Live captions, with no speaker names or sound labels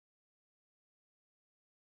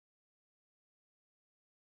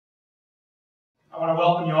I want to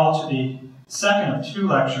welcome you all to the second of two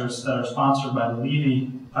lectures that are sponsored by the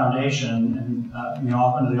Levy Foundation and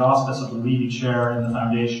under the auspice of the Levy Chair in the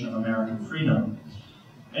Foundation of American Freedom.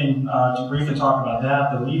 And to briefly talk about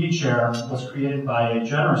that, the Levy Chair was created by a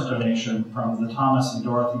generous donation from the Thomas and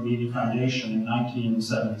Dorothy Levy Foundation in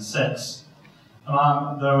 1976.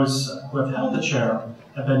 Among those who have held the chair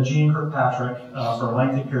have been Jean Kirkpatrick for a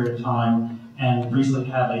lengthy period of time, and recently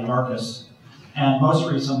Hadley Marcus. And most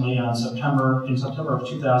recently, in September of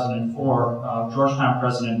 2004, Georgetown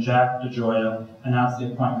President Jack DeGioia announced the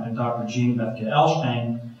appointment of Dr. Jean Bethke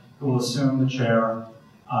Elshtain, who will assume the chair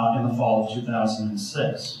in the fall of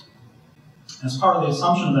 2006. As part of the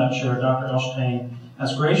assumption of that chair, Dr. Elshtain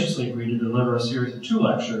has graciously agreed to deliver a series of two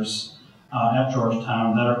lectures at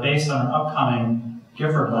Georgetown that are based on her upcoming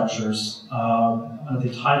Gifford Lectures under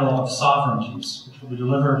the title of Sovereignties, which will be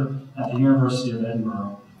delivered at the University of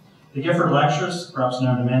Edinburgh. The Gifford Lectures, perhaps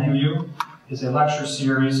known to many of you, is a lecture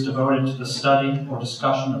series devoted to the study or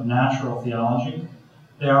discussion of natural theology.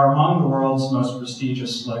 They are among the world's most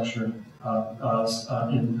prestigious lecture,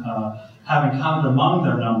 having counted among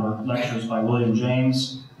their number lectures by William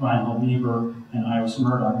James, Reinhold Niebuhr, and Iris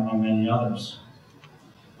Murdoch, among many others.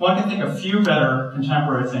 One can think of few better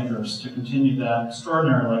contemporary thinkers to continue that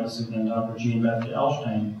extraordinary legacy than Dr. Jean Bethke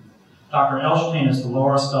Elshtain. Dr. Elshtain is the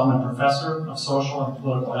Laura Spelman Professor of Social and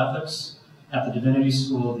Political Ethics at the Divinity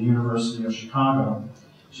School of the University of Chicago.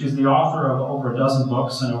 She is the author of over a dozen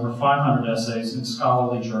books and over 500 essays in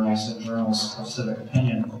scholarly journals and journals of civic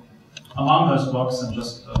opinion. Among those books, and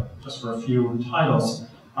just for a few titles,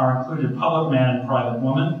 are included Public Man and Private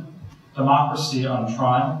Woman, Democracy on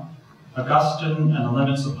Trial, Augustine and the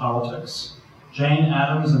Limits of Politics, Jane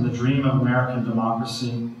Addams and the Dream of American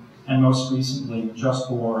Democracy, and most recently,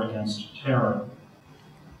 Just War Against Terror.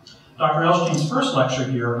 Dr. Elshtain's first lecture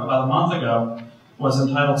here, about a month ago, was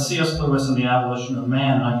entitled C.S. Lewis and the Abolition of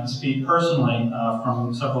Man, and I can speak personally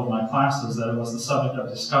from several of my classes that it was the subject of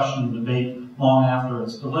discussion and debate long after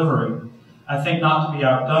its delivery. I think, not to be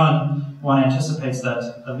outdone, one anticipates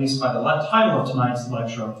that, at least by the title of tonight's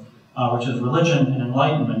lecture, which is Religion and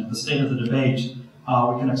Enlightenment, the State of the Debate,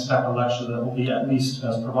 we can expect a lecture that will be at least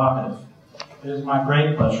as provocative. It is my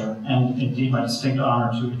great pleasure, and indeed my distinct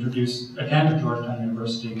honor, to introduce again to Georgetown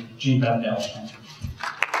University, Jean Bethke Elshtain.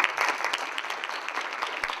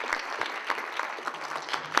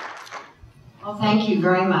 Well, thank you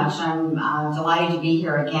very much. I'm delighted to be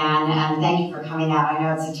here again, and thank you for coming out. I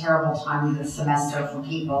know it's a terrible time of the semester for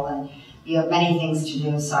people, and you have many things to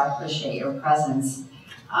do, so I appreciate your presence.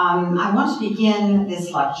 I want to begin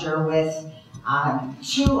this lecture with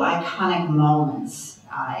two iconic moments,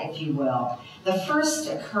 if you will. The first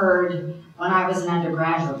occurred when I was an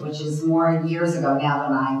undergraduate, which is more years ago now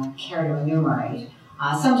than I care to enumerate,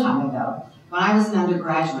 some time ago. When I was an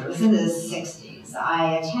undergraduate, it was in the 60s,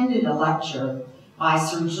 I attended a lecture by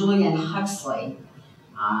Sir Julian Huxley,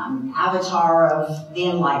 avatar of the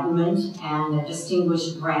Enlightenment and a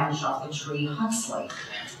distinguished branch of the tree Huxley.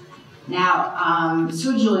 Now,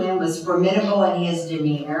 Sir Julian was formidable in his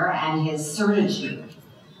demeanor and his certitude.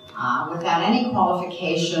 Without any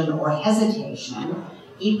qualification or hesitation,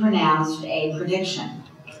 he pronounced a prediction.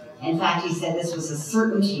 In fact, he said this was a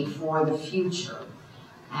certainty for the future.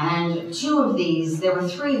 And two of these, there were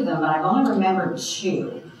three of them, but I've only remembered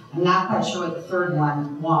two. I'm not quite sure what the third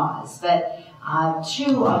one was, but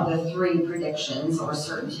two of the three predictions or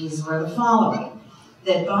certainties were the following: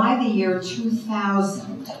 that by the year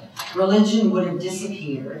 2000, religion would have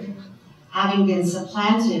disappeared, having been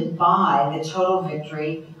supplanted by the total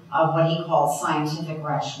victory of what he called scientific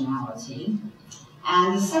rationality.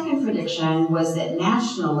 And the second prediction was that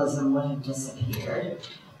nationalism would have disappeared,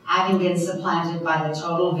 having been supplanted by the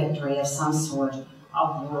total victory of some sort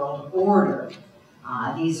of world order.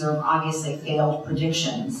 These are obviously failed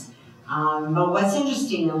predictions. But what's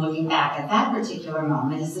interesting in looking back at that particular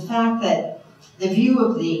moment is the fact that the view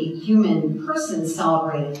of the human person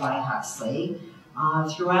celebrated by Huxley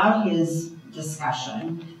throughout his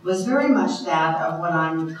discussion was very much that of what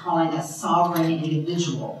I'm calling a sovereign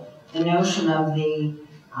individual, the notion of the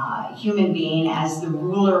human being as the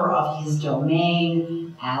ruler of his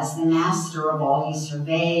domain, as the master of all he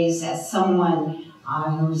surveys, as someone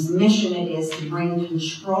whose mission it is to bring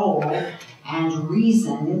control and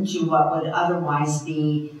reason to what would otherwise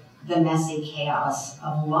be the messy chaos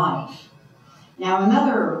of life. Now,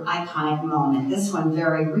 another iconic moment, this one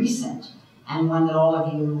very recent, and one that all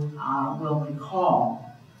of you will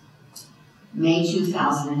recall. May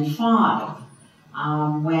 2005,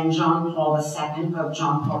 when John Paul II, Pope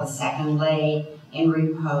John Paul II, lay in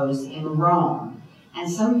repose in Rome.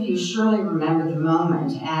 And some of you surely remember the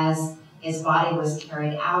moment as his body was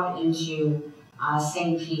carried out into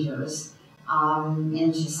St. Peter's,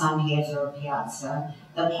 into San Pietro Piazza,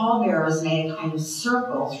 the pallbearers made a kind of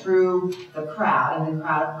circle through the crowd, and the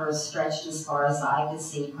crowd, of course, stretched as far as I could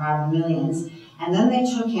see, a crowd of millions, and then they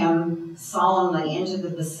took him solemnly into the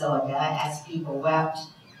basilica as people wept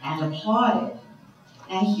and applauded.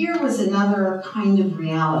 And here was another kind of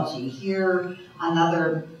reality, here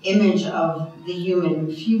another image of the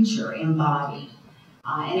human future embodied.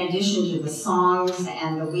 In addition to the songs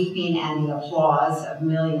and the weeping and the applause of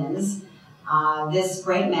millions, this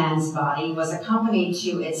great man's body was accompanied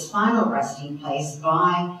to its final resting place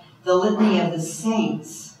by the Litany of the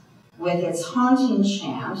Saints, with its haunting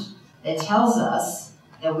chant that tells us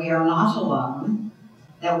that we are not alone,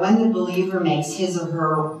 that when the believer makes his or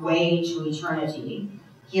her way to eternity,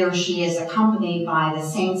 he or she is accompanied by the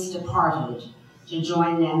saints departed to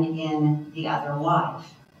join them in the other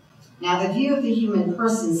life. Now, the view of the human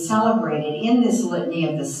person celebrated in this Litany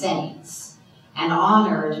of the Saints and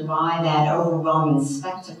honored by that overwhelming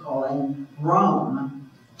spectacle in Rome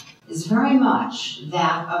is very much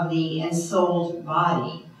that of the ensouled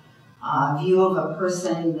body, view of a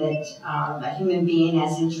person that, a human being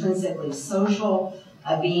as intrinsically social,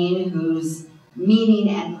 a being whose meaning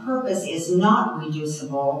and purpose is not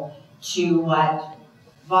reducible to what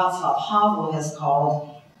Václav Havel has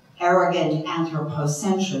called arrogant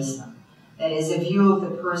anthropocentrism. That is a view of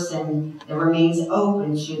the person that remains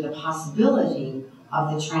open to the possibility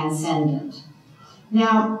of the transcendent.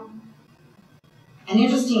 Now, an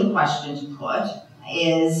interesting question to put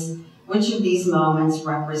is, which of these moments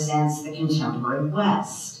represents the contemporary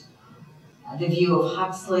West? The view of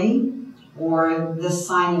Huxley, or the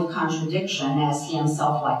sign of contradiction, as he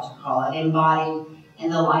himself liked to call it, embodied in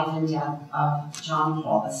the life and death of John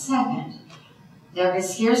Paul II. There could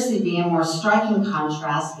scarcely be a more striking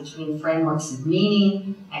contrast between frameworks of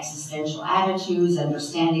meaning, existential attitudes,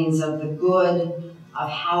 understandings of the good, of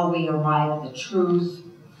how we arrive at the truth.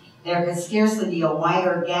 There could scarcely be a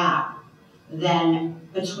wider gap than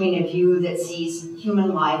between a view that sees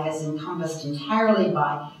human life as encompassed entirely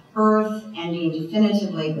by birth, ending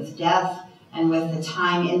definitively with death, and with the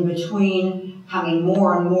time in between coming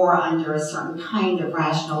more and more under a certain kind of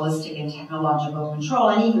rationalistic and technological control,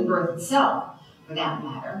 and even birth itself, for that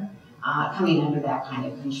matter, coming under that kind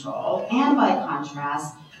of control. And by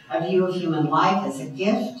contrast, a view of human life as a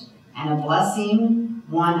gift and a blessing,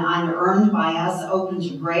 one unearned by us, open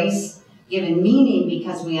to grace, given meaning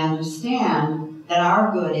because we understand that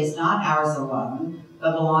our good is not ours alone,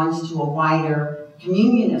 but belongs to a wider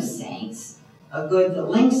communion of saints, a good that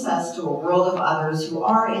links us to a world of others who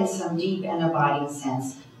are, in some deep and abiding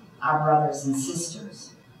sense, our brothers and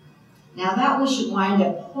sisters. Now that we should wind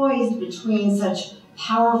up poised between such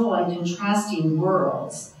powerful and contrasting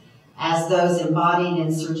worlds as those embodied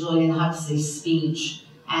in Sir Julian Huxley's speech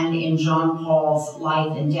and in John Paul's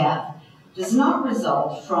life and death does not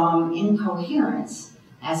result from incoherence,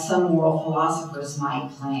 as some moral philosophers might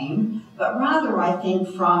claim, but rather, I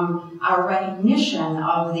think, from our recognition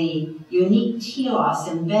of the unique telos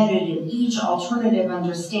embedded in each alternative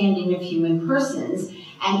understanding of human persons,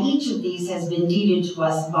 and each of these has been deeded to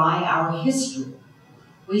us by our history.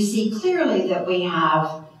 We see clearly that we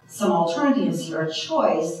have some alternatives here, a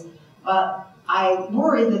choice, but I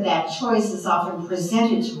worry that that choice is often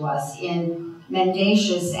presented to us in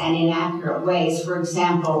mendacious and inaccurate ways. For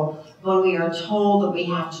example, when we are told that we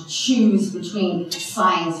have to choose between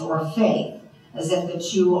science or faith, as if the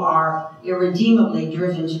two are irredeemably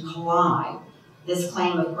driven to collide. This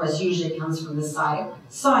claim, of course, usually comes from the side of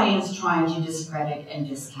science trying to discredit and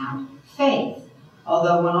discount faith,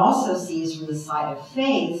 although one also sees from the side of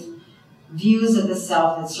faith views of the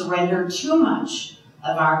self that surrender too much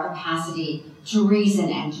of our capacity to reason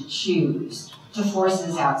and to choose, to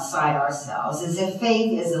forces outside ourselves, as if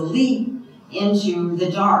faith is a leap into the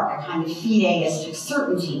dark, a kind of fideistic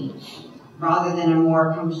certainty, rather than a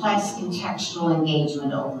more complex contextual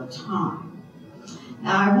engagement over time.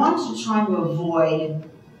 Now, I want to try to avoid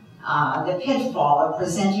the pitfall of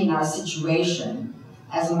presenting our situation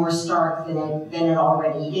as more stark than it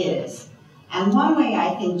already is. And one way,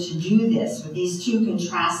 I think, to do this, with these two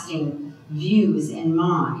contrasting views in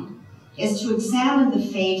mind, is to examine the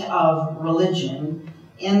fate of religion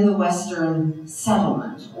in the Western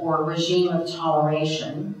settlement or regime of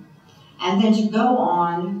toleration, and then to go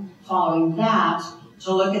on, following that,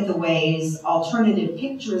 to look at the ways alternative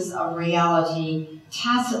pictures of reality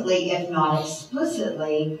tacitly, if not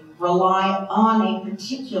explicitly, rely on a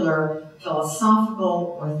particular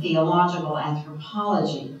philosophical or theological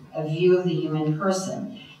anthropology, a view of the human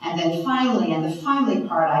person. And then finally, and the finally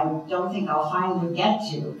part I don't think I'll finally get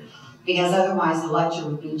to, because otherwise the lecture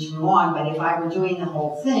would be too long, but if I were doing the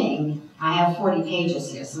whole thing, I have 40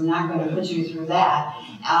 pages here, so I'm not going to put you through that.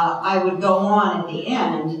 I would go on at the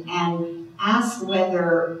end and ask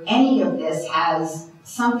whether any of this has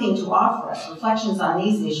something to offer us, reflections on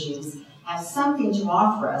these issues have something to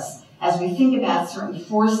offer us as we think about certain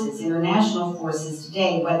forces, international forces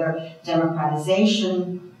today, whether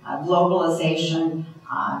democratization, globalization,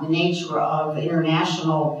 the nature of the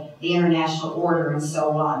international order, and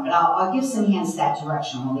so on. But I'll give some hints that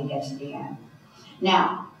direction when we get to the end.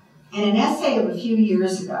 Now, in an essay of a few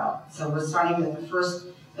years ago, so we're starting with the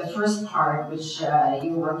first part, which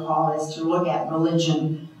you will recall is to look at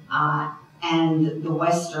religion and the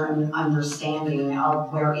Western understanding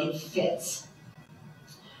of where it fits.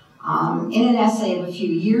 In an essay of a few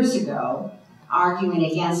years ago, arguing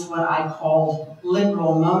against what I called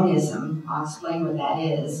liberal monism, I'll explain what that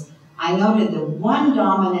is, I noted that one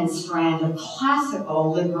dominant strand of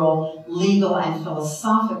classical liberal legal and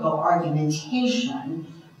philosophical argumentation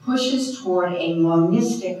pushes toward a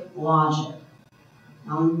monistic logic.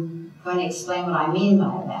 I'm going to explain what I mean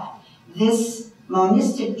by that. This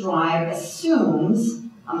monistic drive assumes,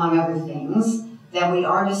 among other things, that we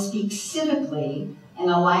are to speak civically in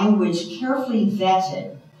a language carefully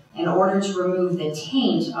vetted in order to remove the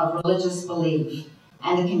taint of religious belief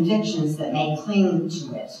and the convictions that may cling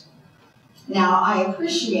to it. Now, I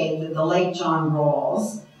appreciate that the late John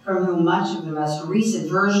Rawls, from whom much of the most recent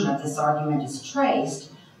version of this argument is traced,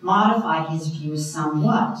 modified his views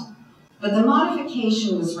somewhat. But the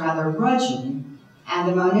modification was rather grudging, and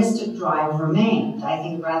the monistic drive remained, I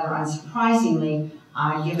think rather unsurprisingly,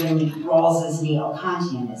 given Rawls's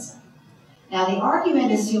neo-Kantianism. Now, the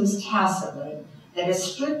argument assumes tacitly that a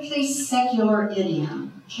strictly secular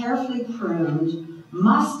idiom, carefully pruned,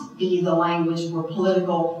 must be the language for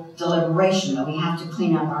political deliberation, that we have to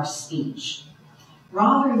clean up our speech.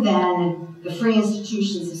 Rather than the free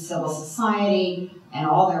institutions of civil society and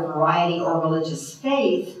all their variety or religious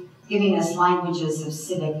faith giving us languages of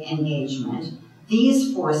civic engagement,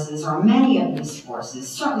 these forces, or many of these forces,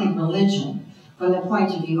 certainly religion, from the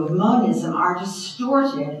point of view of monism, are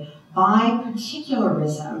distorted by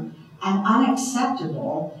particularism and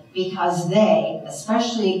unacceptable because they,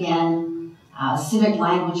 especially again, civic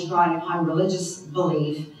language drawing upon religious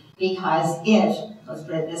belief, because it, let's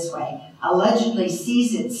put it this way, allegedly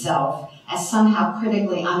sees itself as somehow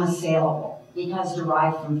critically unassailable because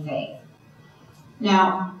derived from faith.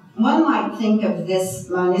 Now, one might think of this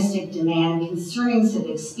monistic demand concerning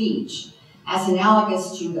civic speech as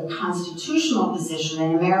analogous to the constitutional position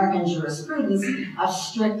in American jurisprudence of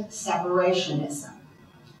strict separationism.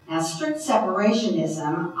 Now, strict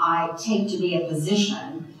separationism I take to be a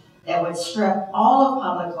position that would strip all of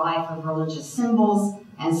public life of religious symbols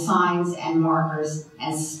and signs and markers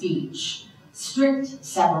and speech. Strict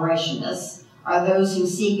separationists are those who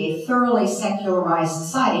seek a thoroughly secularized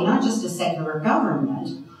society, not just a secular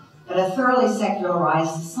government, but a thoroughly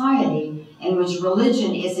secularized society in which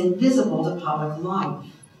religion is invisible to public life.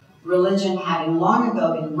 Religion having long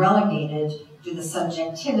ago been relegated to the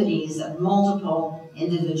subjectivities of multiple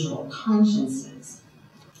individual consciences.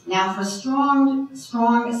 Now, for strong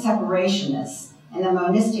separationists in the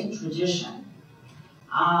monistic tradition,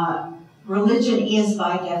 religion is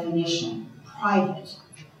by definition private.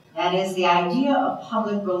 That is, the idea of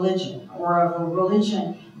public religion, or of a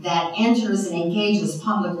religion that enters and engages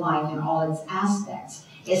public life in all its aspects,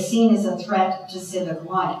 is seen as a threat to civic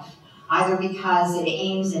life, either because it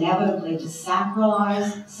aims inevitably to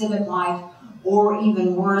sacralize civic life, or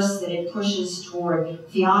even worse, that it pushes toward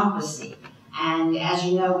theocracy. And as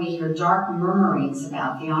you know, we hear dark murmurings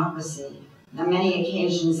about theocracy on many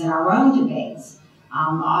occasions in our own debates.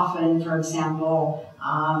 Often, for example,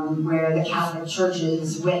 where the Catholic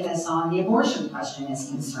Church's witness on the abortion question is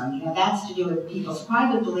concerned. You know, that's to do with people's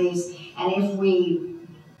private beliefs, and if we,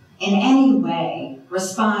 in any way,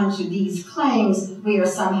 respond to these claims, we are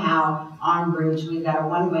somehow en route. We've got a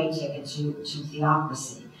one-way ticket to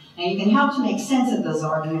theocracy. Now, you can help to make sense of those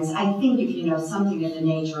arguments, I think, if you know something of the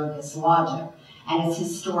nature of this logic and its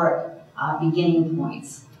historic beginning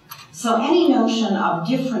points. So any notion of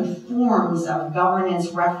different forms of governance,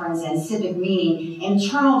 reference, and civic meaning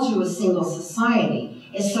internal to a single society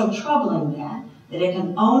is so troubling then that it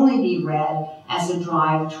can only be read as a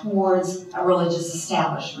drive towards a religious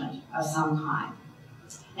establishment of some kind.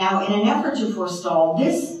 Now, in an effort to forestall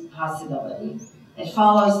this possibility, it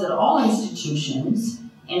follows that all institutions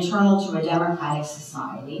internal to a democratic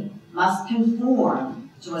society must conform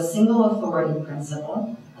to a single authority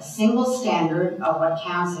principle, a single standard of what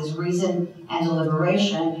counts as reason and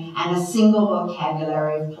deliberation, and a single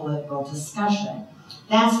vocabulary of political discussion.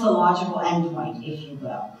 That's the logical endpoint, if you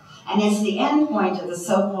will. And it's the endpoint of the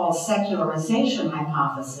so-called secularization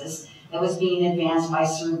hypothesis that was being advanced by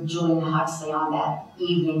Sir Julian Huxley on that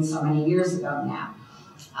evening so many years ago now.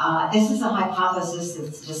 This is a hypothesis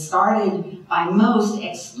that's discarded by most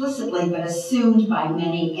explicitly, but assumed by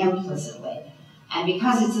many implicitly. And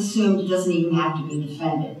because it's assumed, it doesn't even have to be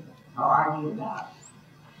defended or argued about.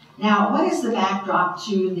 Now, what is the backdrop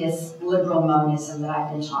to this liberal monism that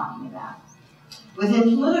I've been talking about?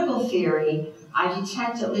 Within political theory, I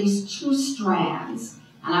detect at least two strands,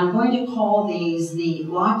 and I'm going to call these the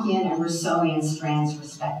Lockean and Rousseauian strands,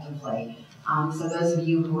 respectively. So those of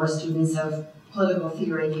you who are students of political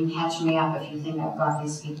theory can catch me up if you think I've got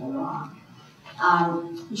these people wrong.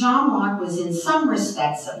 John Locke was, in some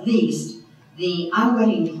respects at least, the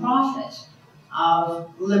unwitting prophet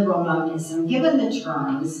of liberal monism, given the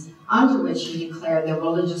terms under which he declared that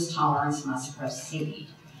religious tolerance must proceed.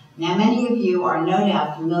 Now, many of you are no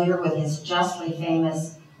doubt familiar with his justly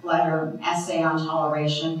famous essay on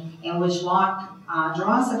toleration, in which Locke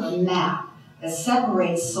draws up a map that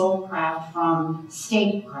separates soulcraft from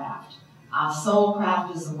statecraft.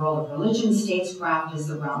 Soulcraft is the world of religion, statescraft is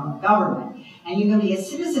the realm of government. And you can be a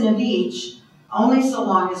citizen of each only so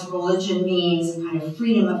long as religion means a kind of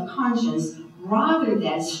freedom of conscience, rather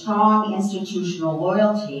than strong institutional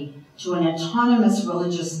loyalty to an autonomous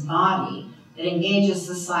religious body that engages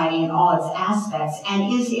society in all its aspects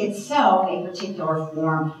and is itself a particular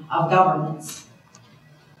form of governance.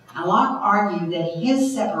 And Locke argued that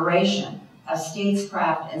his separation of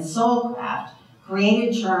statescraft and soulcraft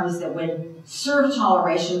created terms that would serve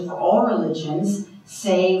toleration for all religions,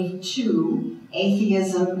 save two,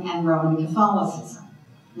 atheism and Roman Catholicism,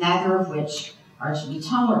 neither of which are to be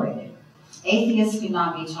tolerated. Atheists could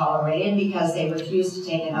not be tolerated because they refused to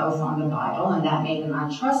take an oath on the Bible, and that made them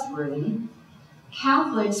untrustworthy.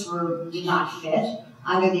 Catholics did not fit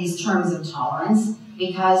under these terms of tolerance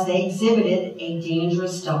because they exhibited a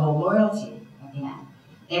dangerous double loyalty. Again,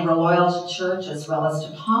 they were loyal to church as well as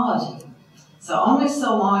to polity. So only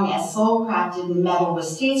so long as soulcraft didn't meddle with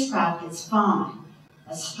statescraft, it's fine.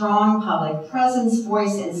 A strong public presence,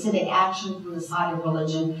 voice, and civic action from the side of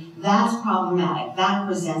religion, that's problematic. That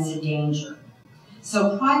presents a danger.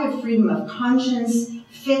 So private freedom of conscience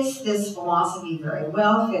fits this philosophy very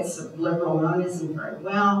well, fits liberal monism very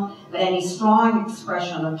well, but any strong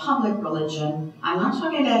expression of public religion, I'm not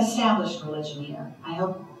talking about established religion here, I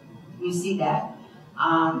hope you see that.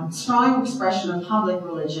 Strong expression of public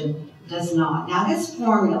religion does not. Now this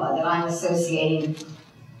formula that I'm associating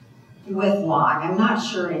with Locke, I'm not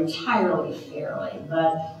sure entirely fairly,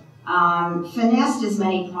 but finessed as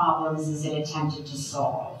many problems as it attempted to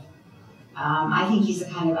solve. I think he's a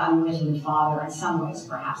kind of unwitting father in some ways,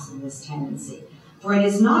 perhaps, of this tendency. For it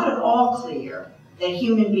is not at all clear that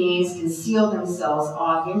human beings can seal themselves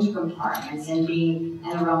off into compartments and be in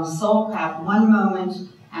the realm of soulcraft one moment,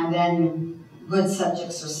 and then good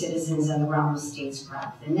subjects or citizens in the realm of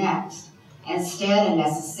statescraft the next. Instead, and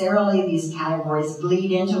necessarily, these categories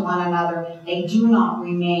bleed into one another. They do not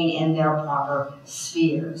remain in their proper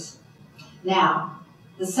spheres. Now,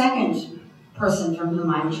 the second person from whom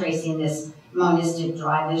I'm tracing this monistic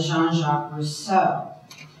drive is Jean-Jacques Rousseau.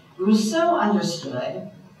 Rousseau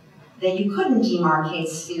understood that you couldn't demarcate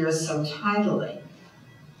spheres so tidily.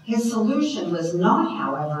 His solution was not,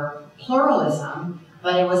 however, pluralism,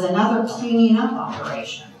 but it was another cleaning up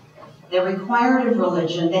operation that required of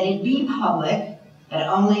religion that it be public, but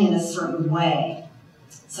only in a certain way.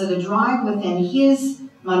 So the drive within his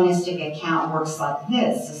monistic account works like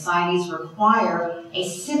this. Societies require a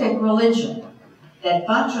civic religion that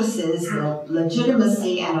buttresses the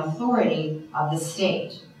legitimacy and authority of the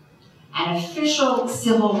state. An official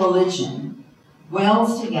civil religion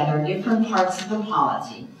welds together different parts of the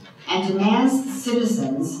polity and demands the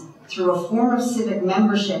citizens, through a form of civic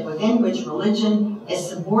membership within which religion is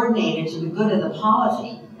subordinated to the good of the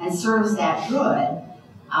polity and serves that good.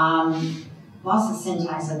 Lost the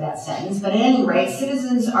syntax of that sentence, but at any rate,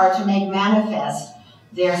 citizens are to make manifest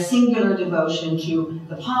their singular devotion to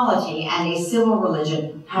the polity, and a civil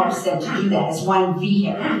religion helps them to do that as one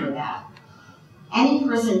vehicle for that. Any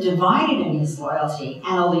person divided in his loyalty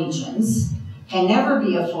and allegiance can never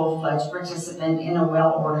be a full-fledged participant in a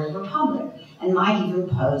well-ordered republic, and might even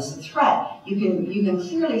pose a threat. You can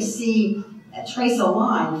clearly see, trace a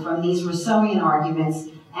line from these Rousseauian arguments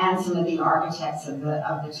and some of the architects of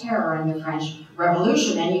the terror in the French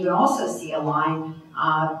Revolution, and you can also see a line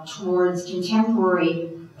towards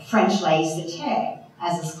contemporary French laïcité,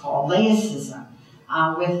 as it's called, laicism,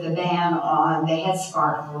 with the ban on the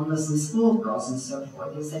headscarf for Muslim schoolgirls and so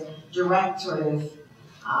forth. There's a direct sort of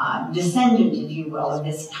descendant, if you will, of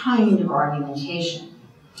this kind of argumentation.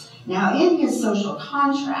 Now, in his social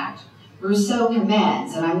contract, Rousseau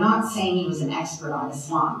commends, and I'm not saying he was an expert on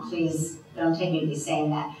Islam, please don't take me to be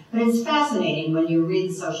saying that, but it's fascinating when you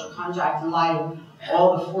read the social contract in light of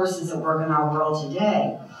all the forces at work in our world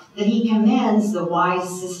today, that he commends the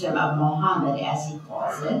wise system of Muhammad, as he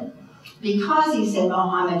calls it, because he said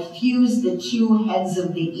Muhammad fused the two heads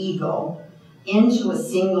of the ego into a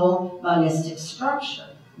single monistic structure.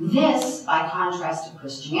 This, by contrast to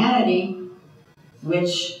Christianity,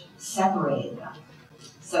 which separated them.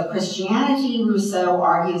 So Christianity, Rousseau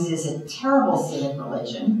argues, is a terrible civic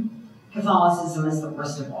religion. Catholicism is the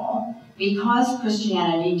worst of all, because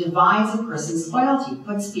Christianity divides a person's loyalty,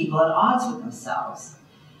 puts people at odds with themselves.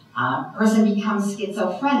 A person becomes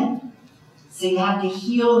schizophrenic. So you have to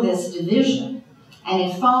heal this division. And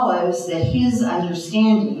it follows that his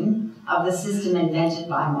understanding of the system invented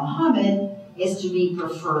by Muhammad is to be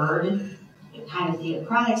preferred, the kind of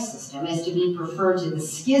theocratic system, is to be preferred to the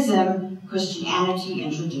schism Christianity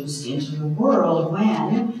introduced into the world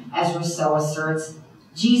when, as Rousseau asserts,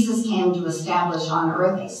 Jesus came to establish on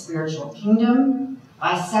earth a spiritual kingdom.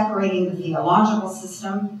 By separating the theological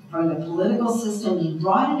system from the political system, he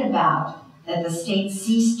brought it about that the state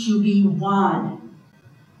ceased to be one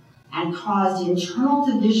and caused internal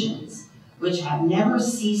divisions which have never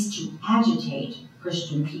ceased to agitate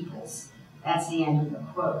Christian peoples. That's the end of the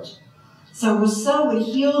quote. So Rousseau would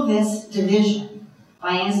heal this division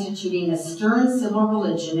by instituting a stern civil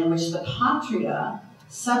religion in which the patria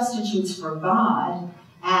substitutes for God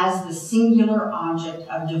as the singular object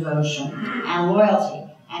of devotion and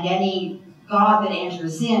loyalty. And any God that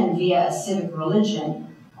enters in via a civic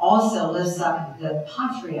religion also lifts up the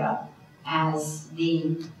patria as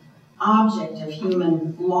the object of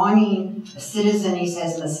human longing. A citizen, he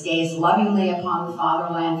says, must gaze lovingly upon the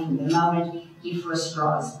fatherland from the moment he first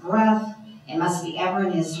draws breath. It must be ever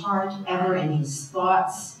in his heart, ever in his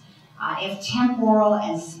thoughts. If temporal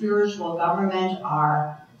and spiritual government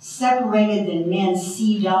are separated, then men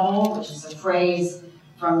see double, which is a phrase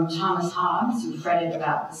from Thomas Hobbes, who fretted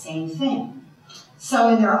about the same thing. So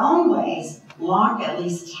in their own ways, Locke, at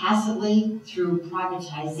least tacitly through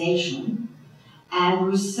privatization, and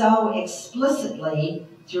Rousseau explicitly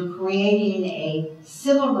through creating a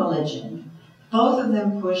civil religion, both of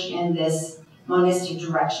them push in this monistic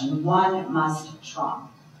direction. One must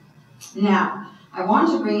trump. Now, I want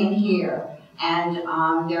to bring in here, and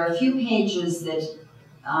there are a few pages that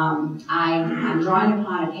I'm drawing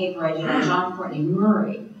upon a paper I did on John Courtney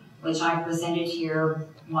Murray, which I presented here,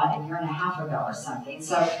 a year and a half ago or something.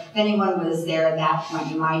 So if anyone was there at that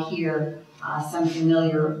point, you might hear some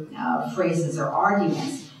familiar phrases or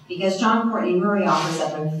arguments, because John Courtney Murray offers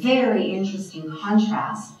up a very interesting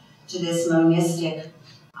contrast to this monistic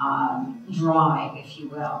drive, if you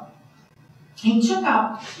will. He took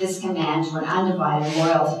up this command to an undivided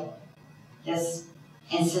loyalty, this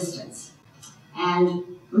insistence. And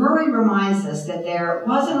Murray reminds us that there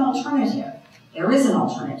was an alternative. There is an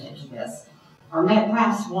alternative to this, or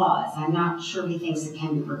perhaps was. I'm not sure he thinks it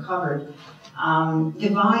can be recovered.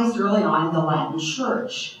 Devised early on in the Latin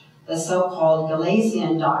Church, the so-called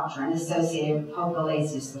Galatian doctrine associated with Pope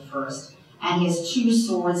Gelasius I and his two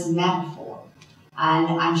swords metaphor. And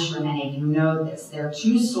I'm sure many of you know this. There are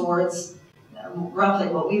two swords, roughly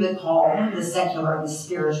what we would call the secular and the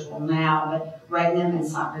spiritual now, but regnum and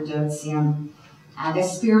sacerdotium. The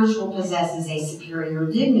spiritual possesses a superior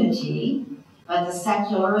dignity, but the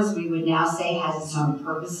secular, as we would now say, has its own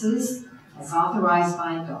purposes. It's authorized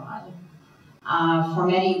by God. For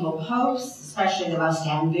medieval popes, especially the most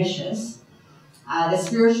ambitious, the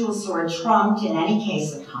spiritual sword trumped in any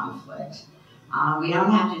case of conflict. We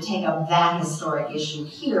don't have to take up that historic issue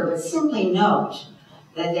here, but simply note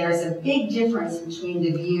that there's a big difference between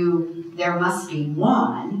the view there must be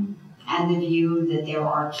one and the view that there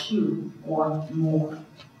are two or more.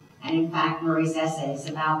 And in fact, Murray's essay is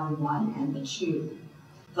about the one and the two.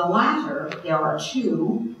 The latter, there are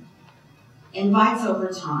two, invites over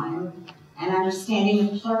time an understanding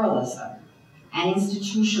of pluralism and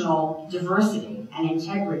institutional diversity and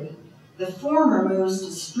integrity. The former moves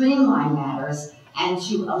to streamline matters and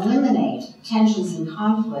to eliminate tensions and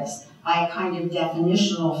conflicts by a kind of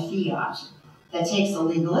definitional fiat that takes a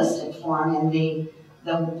legalistic form in the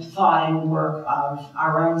thought and work of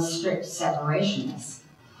our own strict separationists.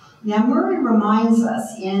 Now, Murray reminds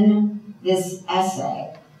us in this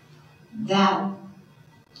essay that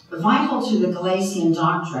vital to the Galatian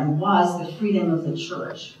doctrine was the freedom of the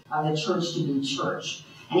church to be church.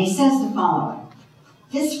 And he says the following: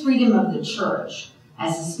 this freedom of the church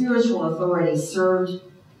as a spiritual authority served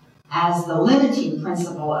as the limiting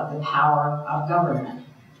principle of the power of government.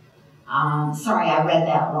 Sorry, I read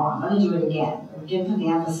that wrong. Let me do it again. I didn't put the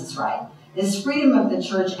emphasis right. This freedom of the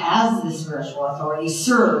church as the spiritual authority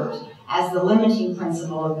served as the limiting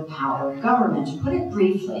principle of the power of government. To put it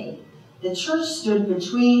briefly, the church stood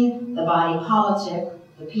between the body politic,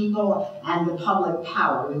 the people, and the public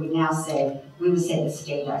power. We would say the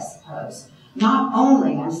state, I suppose. Not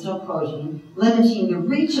only, I'm still quoting, limiting the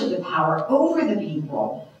reach of the power over the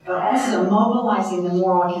people, but also mobilizing the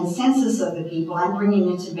moral consensus of the people and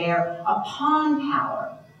bringing it to bear upon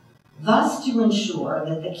power, thus to ensure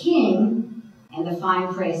that the king, in the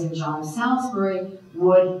fine phrase of John of Salisbury,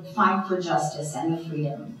 would fight for justice and the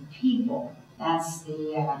freedom of the people. That's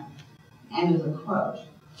the end of the quote.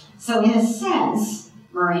 So in a sense,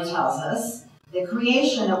 Murray tells us, the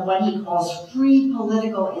creation of what he calls free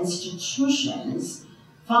political institutions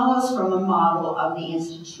follows from a model of the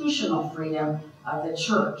institutional freedom of the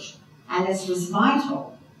church. And this was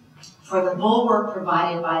vital, for the bulwark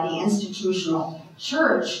provided by the institutional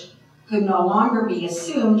church could no longer be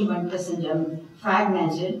assumed when Christendom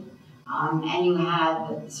fragmented, and you had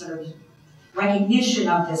the sort of recognition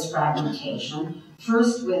of this fragmentation,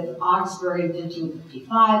 first with Augsburg in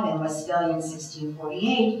 1555 and Westphalia in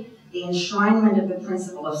 1648, the enshrinement of the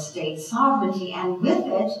principle of state sovereignty, and with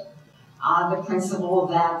it, the principle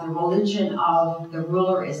that the religion of the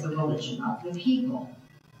ruler is the religion of the people.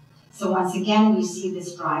 So once again, we see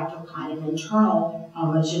this drive to a kind of internal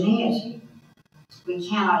homogeneity. We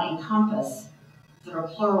cannot encompass sort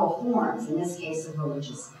of plural forms, in this case of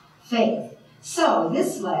religious faith. So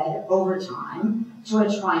this led, over time, to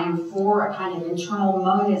a triumph for a kind of internal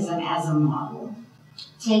monism as a model,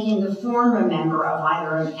 taking the form, remember, of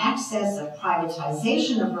either an excess of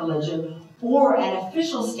privatization of religion or an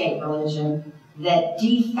official state religion that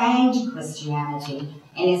defanged Christianity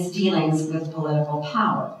in its dealings with political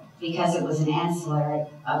power, because it was an ancillary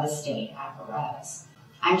of the state apparatus.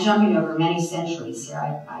 I'm jumping over many centuries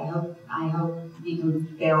here. I hope you can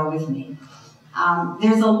bear with me.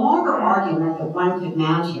 There's a longer argument that one could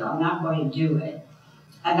mount here, I'm not going to do it,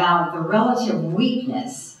 about the relative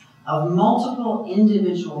weakness of multiple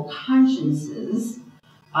individual consciences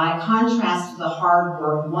by contrast to the hard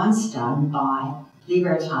work once done by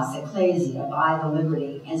libertas ecclesia, by the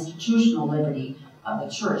liberty, institutional liberty of the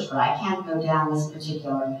church. But I can't go down this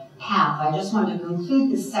particular path. I just want to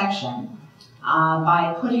conclude this section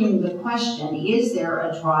by putting the question, is there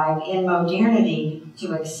a drive in modernity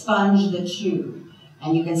to expunge the two?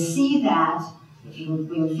 And you can see that, if you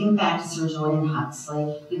think back to Sir Julian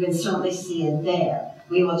Huxley, you can certainly see it there.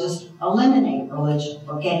 We will just eliminate religion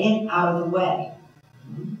or get it out of the way.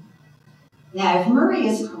 Now, if Murray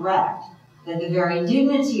is correct that the very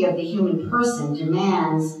dignity of the human person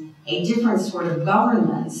demands a different sort of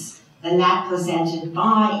governance than that presented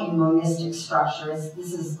by in monistic structures,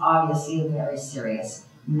 this is obviously a very serious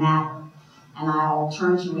matter. And I'll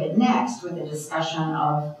turn to it next with a discussion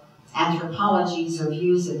of anthropologies or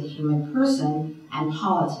views of the human person and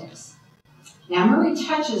politics. Now, Murray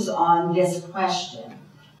touches on this question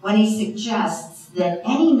when he suggests that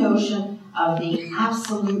any notion of the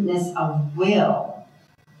absoluteness of will,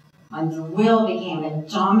 when the will became a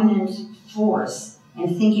dominant force in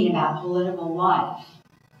thinking about political life,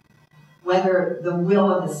 whether the will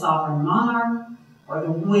of the sovereign monarch or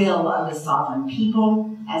the will of the sovereign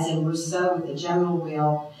people, as in Rousseau with the general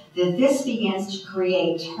will, that this begins to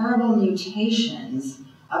create terrible mutations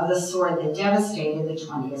of the sort that devastated the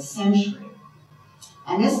 20th century.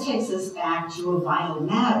 And this takes us back to a vital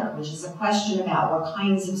matter, which is a question about what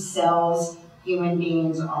kinds of selves human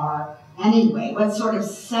beings are anyway. What sort of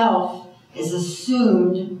self is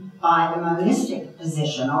assumed by the monistic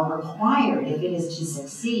position or required, if it is to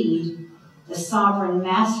succeed, the sovereign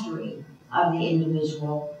mastery of the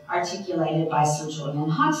individual articulated by Sir Julian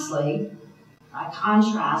Huxley. By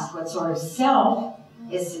contrast, what sort of self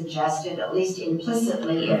is suggested, at least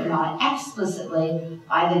implicitly, if not explicitly,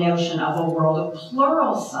 by the notion of a world of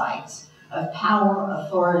plural sites, of power,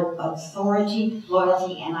 authority,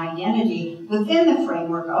 loyalty, and identity within the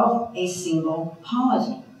framework of a single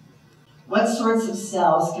polity. What sorts of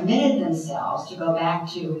selves committed themselves, to go back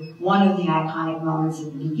to one of the iconic moments at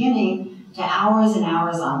the beginning, to hours and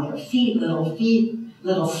hours on their feet, little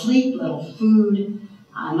sleep, little food,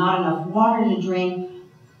 not enough water to drink,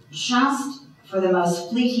 just for the most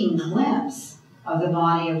fleeting glimpse of the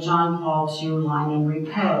body of John Paul II lying in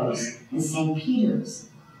repose in St. Peter's.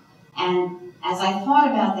 And as I thought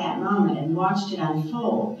about that moment and watched it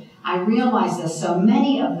unfold, I realized that so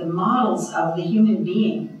many of the models of the human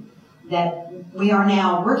being that we are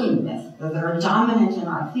now working with, that are dominant in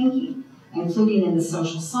our thinking, including in the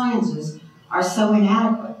social sciences, are so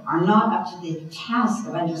inadequate, are not up to the task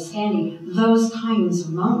of understanding those kinds of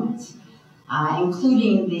moments,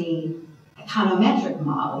 including the econometric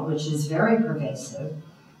model, which is very pervasive,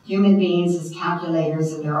 human beings as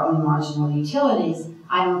calculators of their own marginal utilities,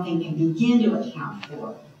 I don't think can begin to account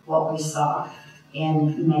for what we saw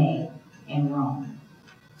in May in Rome.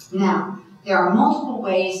 Now, there are multiple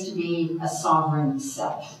ways to be a sovereign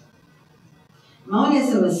self.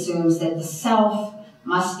 Monism assumes that the self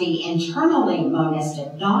must be internally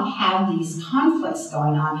monistic, not have these conflicts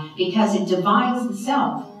going on, because it divides the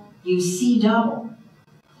self. You see double.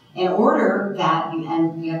 In order that,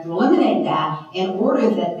 and you have to eliminate that, in order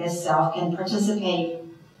that this self can participate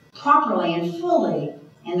properly and fully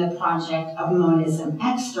in the project of monism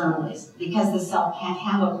externally, because the self can't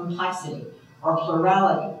handle complexity or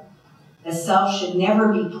plurality. The self should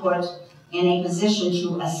never be put in a position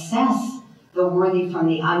to assess the worthy from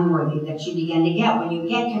the unworthy that you begin to get when you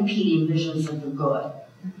get competing visions of the good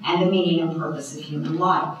and the meaning and purpose of human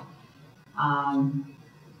life.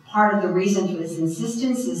 Part of the reason for this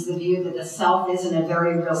insistence is the view that the self is, in a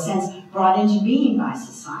very real sense, brought into being by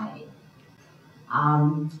society.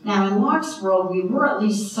 Now, in Locke's world, we were at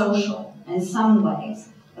least social in some ways.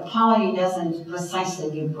 The polity doesn't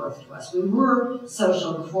precisely give birth to us. We were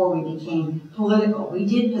social before we became political. We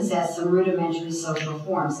did possess some rudimentary social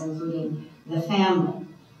forms, including the family.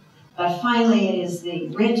 But finally, it is the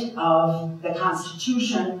writ of the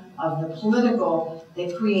Constitution, of the political,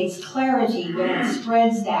 that creates clarity when it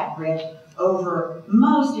spreads that writ over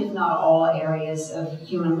most, if not all, areas of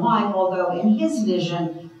human life, although in his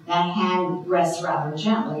vision, that hand rests rather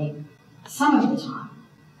gently some of the time.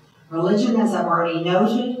 Religion, as I've already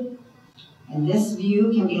noted, and this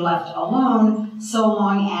view can be left alone so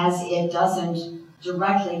long as it doesn't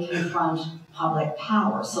directly confront public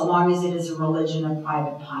power, so long as it is a religion of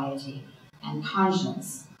private piety and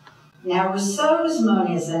conscience. Now, Rousseau's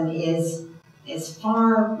monism is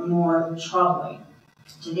far more troubling,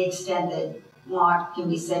 to the extent that Locke can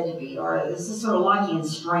be said to be, or this is sort of Lockean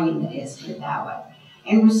strain that is, put it that way.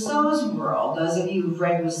 In Rousseau's world, those of you who've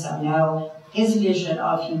read Rousseau know, his vision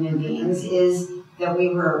of human beings is that we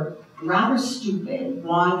were rather stupid,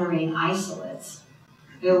 wandering isolates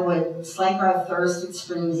who would slake our thirst at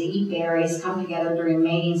streams, eat berries, come together during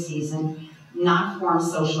mating season, not form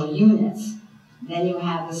social units. Then you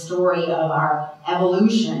have the story of our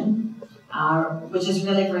evolution, which is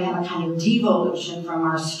really for him a kind of devolution from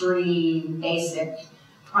our sturdy, basic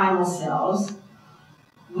primal selves.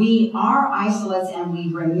 We are isolates and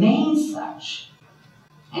we remain such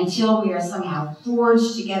until we are somehow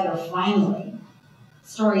forged together finally. The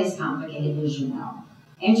story is complicated, as you know,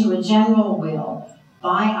 into a general will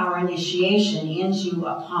by our initiation into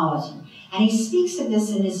a polity. And he speaks of this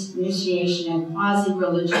in his initiation in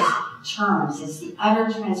quasi-religious terms. It's the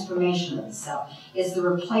utter transformation of the self. It's the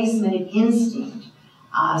replacement of instinct,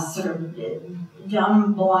 sort of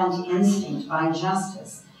dumb, blunt instinct by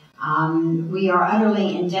justice. We are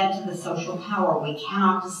utterly in debt to the social power. We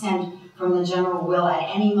cannot dissent from the general will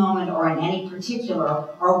at any moment or in any particular,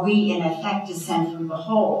 or we in effect dissent from the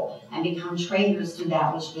whole and become traitors to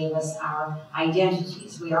that which gave us our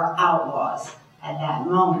identities. We are outlaws at that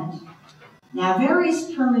moment. Now,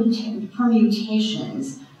 various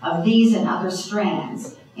permutations of these and other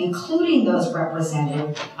strands, including those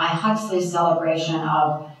represented by Huxley's celebration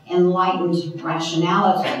of enlightened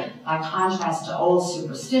rationality, by contrast to old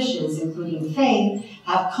superstitions, including faith,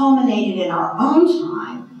 have culminated in our own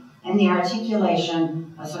time in the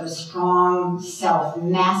articulation of sort of strong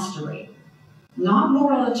self-mastery. Not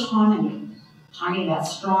moral autonomy, talking about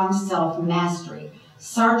strong self-mastery.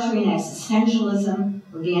 Sartrean existentialism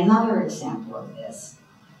would be another example of this.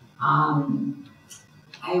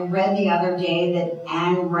 I read the other day that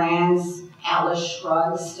Ayn Rand's Atlas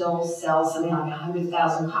Shrugged still sells something like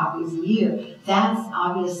 100,000 copies a year. That's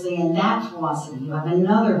obviously in that philosophy. You have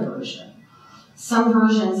another version. Some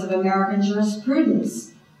versions of American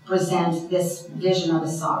jurisprudence present this vision of a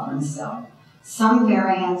sovereign self. Some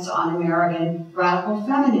variants on American radical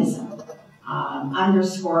feminism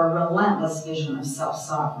underscore a relentless vision of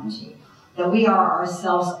self-sovereignty, that we are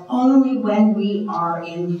ourselves only when we are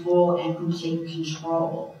in full and complete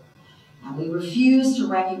control. And we refuse to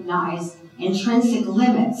recognize intrinsic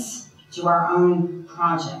limits to our own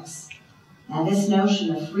projects. Now, this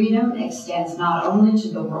notion of freedom extends not only to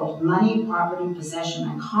the world of money, property, possession,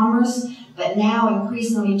 and commerce, but now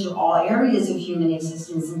increasingly to all areas of human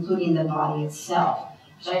existence, including the body itself,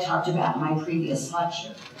 which I talked about in my previous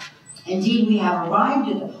lecture. Indeed, we have arrived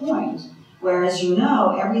at the point where, as you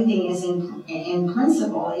know, everything is in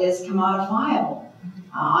principle is commodifiable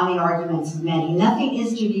on the arguments of many. Nothing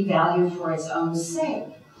is to be valued for its own sake.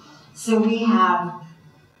 So we have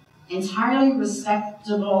entirely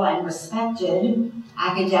respectable and respected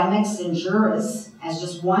academics and jurists, as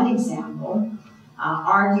just one example,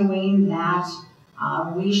 arguing that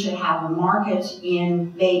we should have a market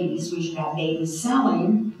in babies, we should have babies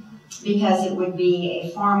selling, because it would be a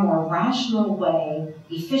far more rational way,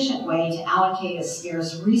 efficient way to allocate a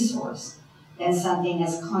scarce resource than something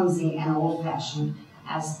as clumsy and old-fashioned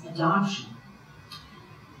as adoption.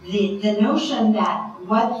 The notion that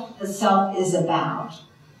what the self is about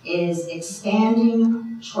is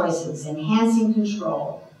expanding choices, enhancing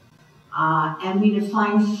control, and we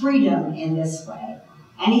define freedom in this way.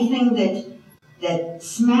 Anything that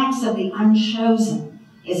smacks of the unchosen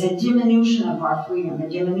is a diminution of our freedom, a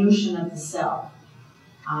diminution of the self,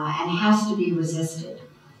 and has to be resisted.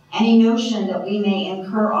 Any notion that we may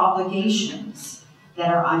incur obligations that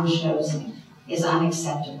are unchosen is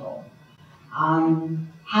unacceptable.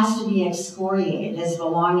 Has to be excoriated as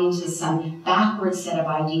belonging to some backward set of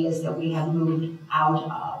ideas that we have moved out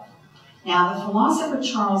of. Now, the philosopher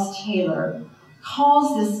Charles Taylor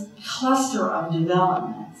calls this cluster of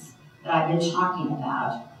developments that I've been talking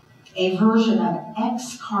about a version of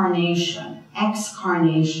excarnation.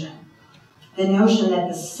 Excarnation. The notion that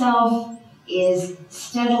the self is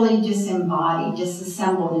steadily disembodied,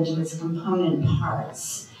 disassembled into its component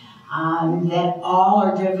parts, that all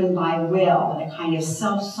are driven by will and a kind of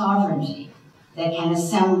self-sovereignty that can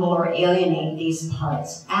assemble or alienate these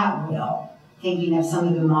parts at will, thinking of some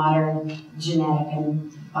of the modern genetic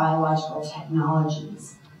and biological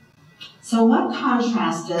technologies. So what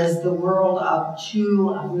contrast does the world of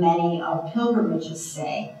two of many of pilgrimages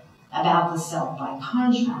say about the self by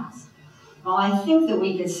contrast? Well, I think that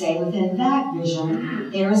we could say within that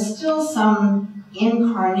vision, there is still some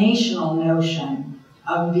incarnational notion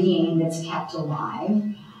of being that's kept alive.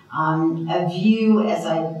 A view, as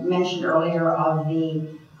I mentioned earlier, of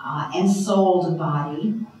the ensouled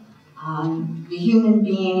body, the human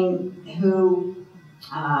being who,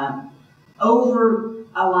 over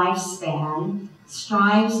a lifespan,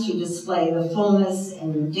 strives to display the fullness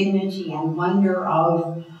and dignity and wonder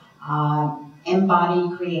of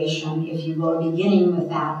embodied creation, if you will, beginning with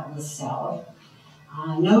that of the self.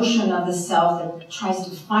 Notion of the self that tries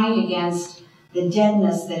to fight against the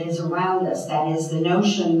deadness that is around us, that is, the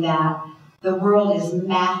notion that the world is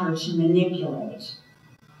matter to manipulate.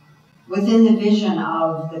 Within the vision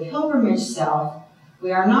of the pilgrimage self,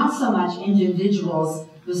 we are not so much individuals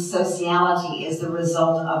whose sociality is the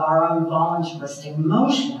result of our own voluntaristic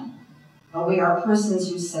motion, but we are persons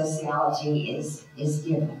whose sociality is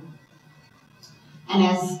given. And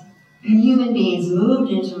as human beings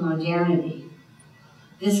moved into modernity,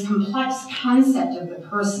 this complex concept of the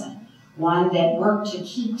person, one that worked to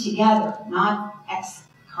keep together, not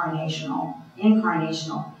excarnational,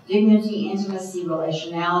 incarnational, dignity, intimacy,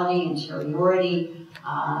 relationality, interiority,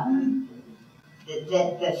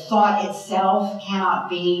 that thought itself cannot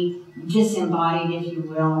be disembodied, if you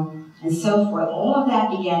will, and so forth. All of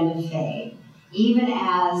that began to fade, even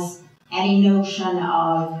as any notion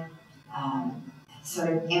of sort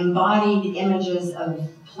of embodied images of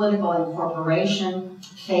political incorporation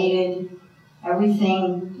faded.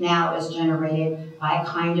 Everything now is generated by a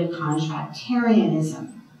kind of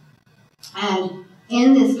contractarianism. And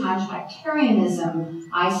in this contractarianism,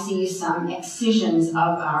 I see some excisions of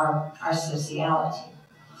our sociality.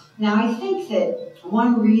 Now, I think that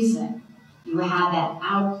one reason you had that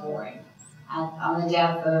outpouring on the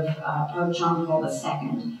death of Pope John Paul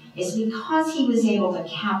II is because he was able to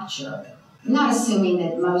capture, not assuming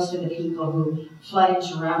that most of the people who flooded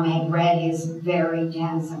to Rome had read his very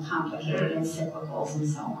dense and complicated encyclicals and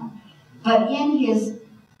so on, but in his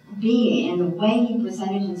being, in the way he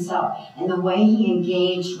presented himself, and the way he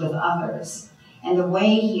engaged with others, and the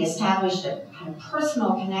way he established a kind of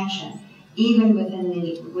personal connection, even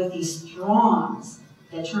with these throngs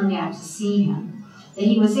that turned out to see him, that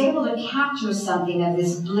he was able to capture something of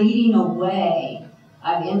this bleeding away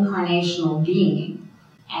of incarnational being.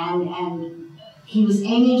 And he was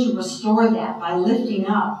aiming to restore that by lifting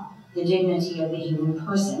up the dignity of the human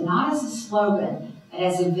person, not as a slogan, but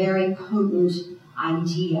as a very potent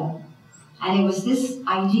idea. And it was this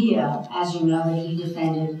idea, as you know, that he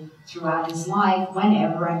defended throughout his life,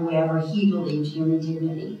 whenever and wherever he believed human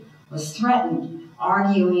dignity was threatened,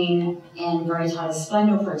 arguing in Veritatis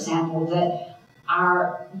Splendor, for example, that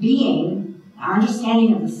our being, our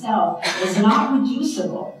understanding of the self, is not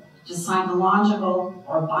reducible to psychological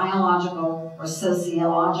or biological or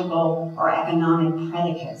sociological or economic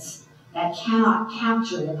predicates that cannot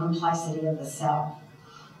capture the complexity of the self.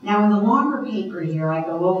 Now, in the longer paper here, I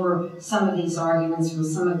go over some of these arguments from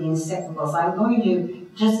some of the encyclicals. I'm going to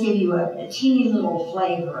just give you a teeny little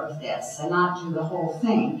flavor of this and not do the whole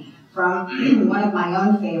thing. from one of my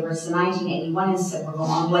own favorites, the 1981 encyclical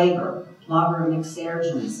on labor, Labor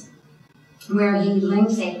Exergens, where he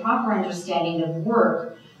links a proper understanding of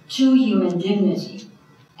work to human dignity.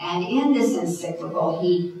 And in this encyclical,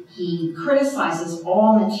 he criticizes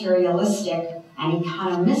all materialistic and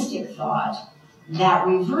economistic thought that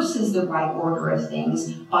reverses the right order of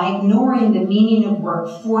things by ignoring the meaning of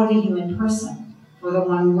work for the human person, for the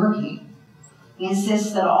one working. He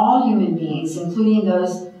insists that all human beings, including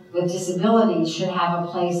those with disabilities, should have a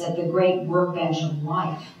place at the great workbench of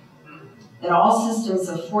life. That all systems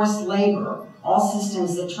of forced labor, all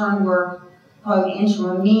systems that turn work, quote, into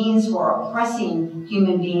a means for oppressing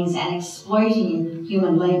human beings and exploiting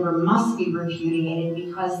human labor must be repudiated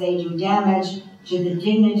because they do damage to the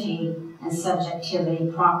dignity and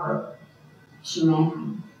subjectivity proper to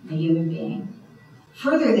man, the human being.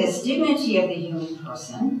 Further, this dignity of the human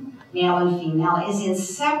person, male and female, is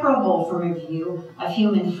inseparable from a view of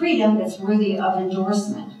human freedom that's worthy of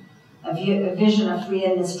endorsement, a vision of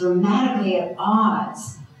freedom that's dramatically at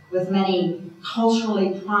odds with many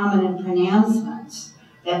culturally prominent pronouncements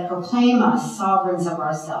that proclaim us sovereigns of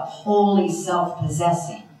ourselves, wholly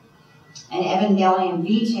self-possessing. And Evangelium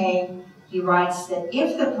Vitae, he writes that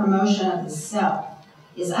if the promotion of the self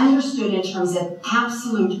is understood in terms of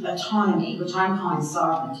absolute autonomy, which I'm calling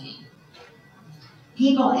sovereignty,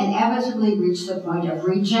 people inevitably reach the point of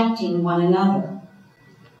rejecting one another.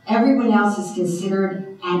 Everyone else is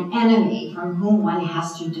considered an enemy from whom one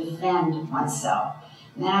has to defend oneself.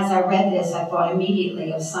 And as I read this, I thought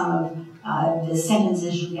immediately of some of the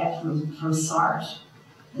sentences you get from Sartre.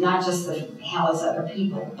 Not just the hell is other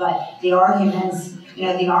people, but the arguments,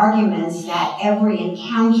 the arguments that every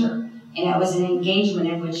encounter, was an engagement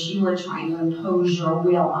in which you were trying to impose your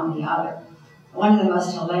will on the other. One of the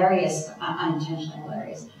most hilarious, unintentionally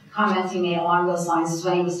hilarious, comments he made along those lines is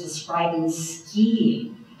when he was describing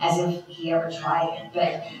skiing, as if he ever tried it,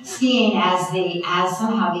 but skiing as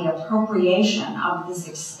somehow the appropriation of this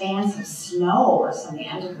expanse of snow or something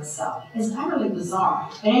under the self. It's utterly bizarre.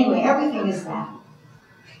 But anyway, everything is that.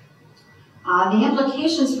 The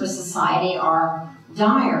implications for society are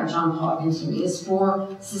dire, John Paul continues,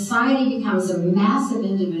 for society becomes a mass of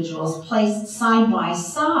individuals placed side by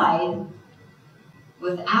side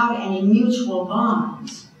without any mutual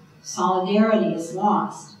bonds. Solidarity is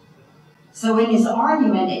lost. So in his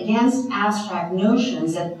argument against abstract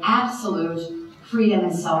notions of absolute freedom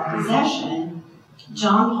and self-possession,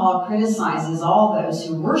 John Paul criticizes all those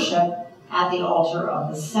who worship at the altar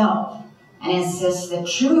of the self and insists that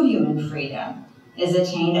true human freedom is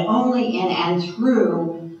attained only in and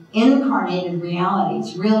through incarnated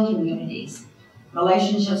realities, real communities,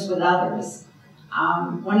 relationships with others.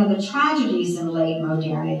 One of the tragedies in late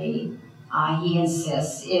modernity, he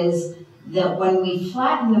insists, is that when we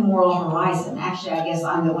flatten the moral horizon, actually I guess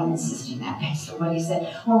I'm the one insisting that based on what he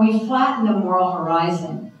said, when we flatten the moral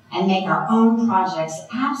horizon and make our own projects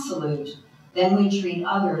absolute, then we treat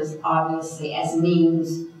others obviously as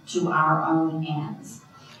means to our own ends.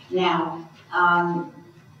 Now, a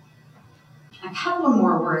couple of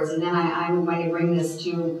more words, and then I'm going to bring this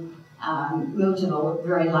to move to the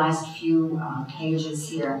very last few pages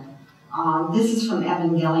here. This is from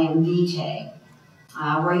Evangelium Vitae,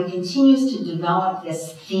 where he continues to develop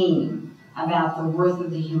this theme about the worth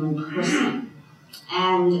of the human person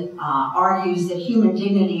and argues that human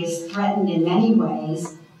dignity is threatened in many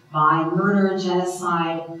ways by murder,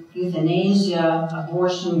 genocide, euthanasia,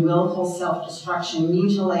 abortion, willful self-destruction,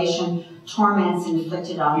 mutilation, torments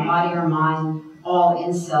inflicted on body or mind, all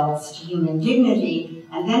insults to human dignity.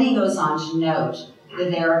 And then he goes on to note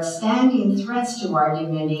that there are expanding threats to our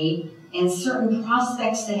dignity in certain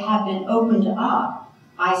prospects that have been opened up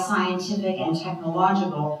by scientific and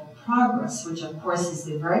technological progress, which of course is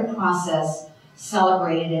the very process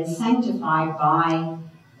celebrated and sanctified by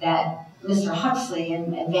that Mr. Huxley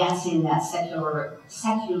in advancing that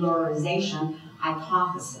secularization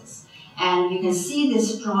hypothesis. And you can see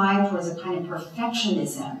this drive towards a kind of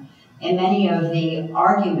perfectionism in many of the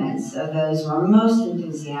arguments of those who are most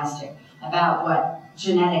enthusiastic about what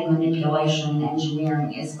genetic manipulation and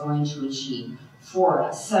engineering is going to achieve for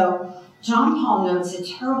us. So John Paul notes a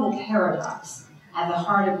terrible paradox at the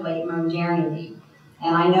heart of late modernity.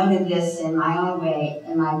 And I noted this in my own way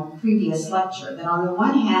in my previous lecture, that on the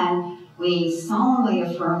one hand, we solemnly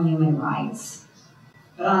affirm human rights,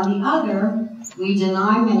 but on the other, we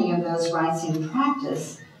deny many of those rights in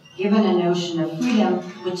practice, given a notion of freedom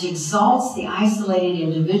which exalts the isolated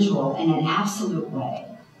individual in an absolute way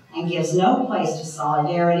and gives no place to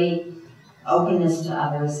solidarity, openness to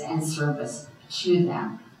others, and service to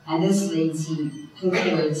them. And this leads, he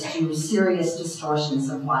concludes, to serious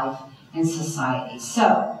distortions of life in society.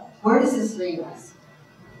 So, Where does this leave us?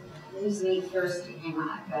 It leaves me thirsty. Hang on,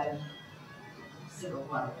 I've got a sip of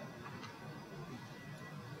water.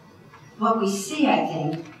 What we see, I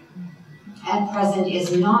think, at present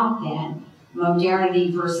is not then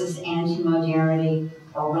modernity versus anti-modernity,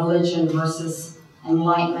 or religion versus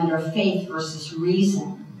enlightenment, or faith versus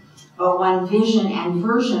reason, but one vision and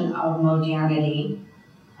version of modernity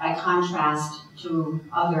by contrast to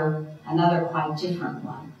another quite different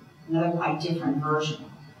one, another quite different version.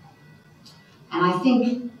 And I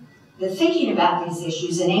think that thinking about these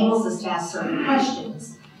issues enables us to ask certain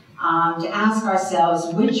questions, to ask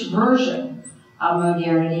ourselves which version of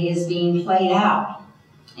modernity is being played out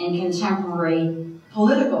in contemporary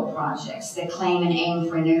political projects that claim and aim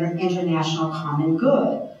for an international common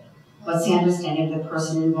good. What's the understanding of the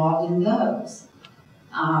person involved in those?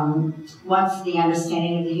 What's the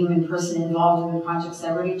understanding of the human person involved in the projects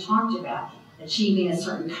I've already talked about? Achieving a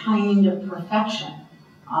certain kind of perfection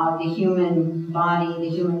of the human body,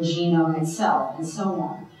 the human genome itself, and so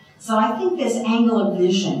on. So I think this angle of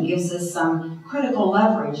vision gives us some critical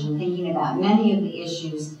leverage in thinking about many of the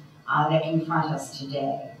issues that confront us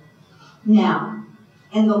today. Now,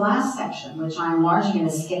 in the last section, which I'm largely going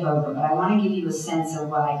to skip over, but I want to give you a sense of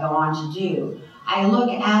what I go on to do, I look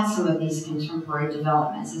at some of these contemporary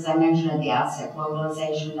developments, as I mentioned at the outset,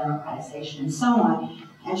 globalization, democratization, and so on,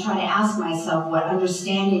 and try to ask myself what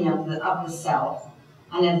understanding of the self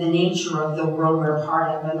and of the nature of the world we're part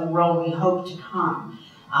of and the world we hope to come,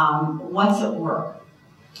 what's at work,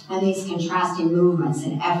 and these contrasting movements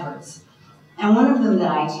and efforts. And one of them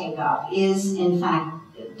that I take up is, in fact,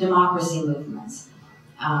 democracy movements.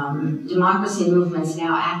 Democracy movements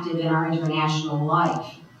now active in our international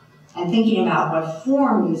life, and thinking about what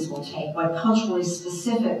form these will take, what culturally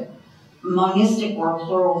specific monistic or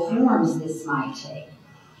plural forms this might take.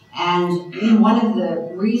 And one of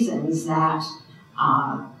the reasons that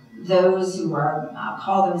those who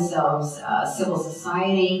call themselves civil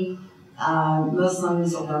society,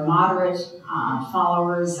 Muslims or moderate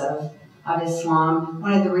followers of Islam,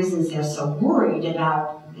 one of the reasons they're so worried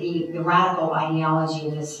about the radical ideology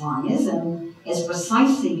of Islamism is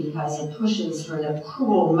precisely because it pushes for the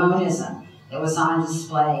cruel monism that was on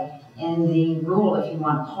display in the rule, if you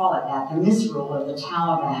want to call it that, the misrule of the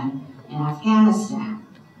Taliban in Afghanistan.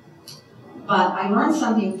 But I learned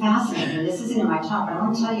something fascinating. This isn't in my talk, but I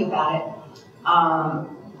want to tell you about it.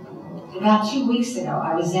 About 2 weeks ago,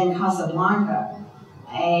 I was in Casablanca.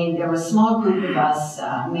 There were a small group of us,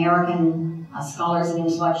 American scholars and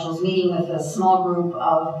intellectuals, meeting with a small group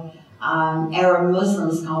of Arab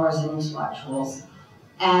Muslim scholars and intellectuals.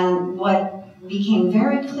 And what became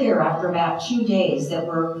very clear after about 2 days that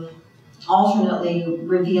were alternately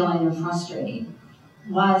revealing and frustrating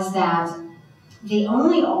was that the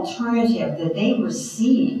only alternative that they were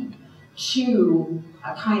seeing to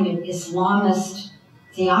a kind of Islamist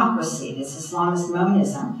theocracy, this Islamist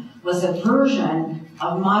monism, was a version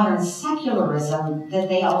of modern secularism that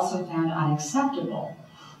they also found unacceptable.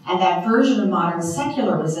 And that version of modern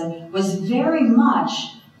secularism was very much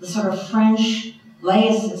the sort of French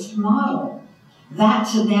laicist model. That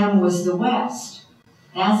to them was the West.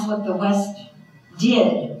 That's what the West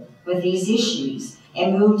did with these issues.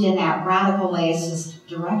 It moved in that radical laicist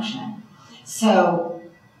direction. So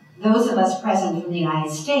those of us present from the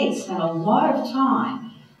United States spent a lot of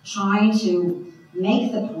time trying to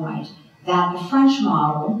make the point that the French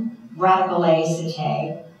model, radical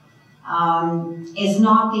laïcité, is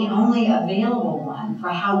not the only available one for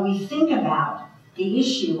how we think about the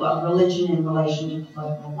issue of religion in relation to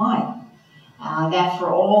political life. That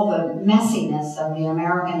for all the messiness of the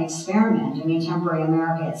American experiment and contemporary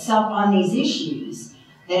America itself on these issues,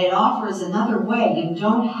 that it offers another way. You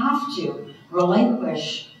don't have to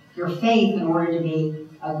relinquish your faith in order to be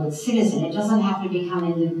a good citizen. It doesn't have to become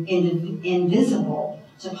invisible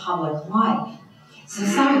to public life. So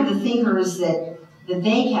some of the thinkers that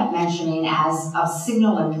they kept mentioning as of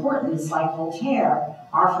signal importance, like Voltaire,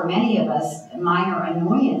 are for many of us minor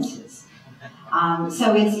annoyances.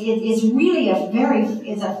 So it's really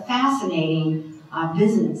it's a fascinating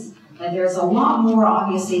business. But there's a lot more,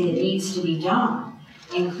 obviously, that needs to be done,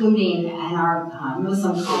 including, and our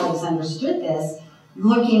Muslim colleagues understood this,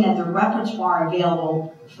 looking at the repertoire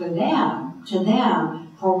available to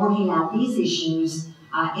them, for working out these issues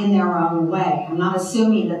in their own way. I'm not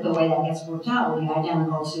assuming that the way that gets worked out will be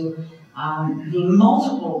identical to the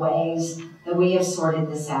multiple ways that we have sorted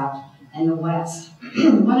this out in the West.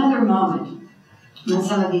 One other moment when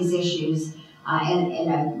some of these issues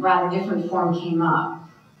in a rather different form came up.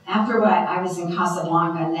 After I was in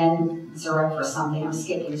Casablanca and then Zurich for something, I'm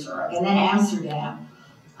skipping Zurich, and then Amsterdam.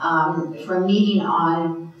 for a meeting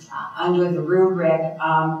on, under the rubric,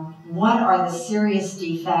 what are the serious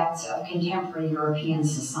defects of contemporary European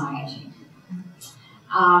society?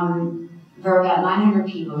 There were about 900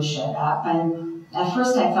 people who showed up, and at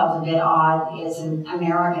first I felt a bit odd as an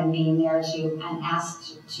American being there and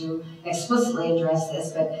asked to explicitly address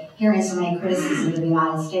this, but hearing so many criticisms of the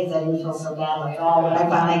United States, I didn't feel so badly at all when I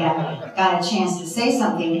finally got a chance to say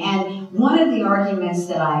something. And one of the arguments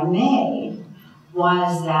that I made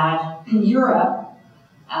was that Europe,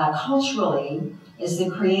 culturally, is the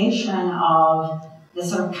creation of the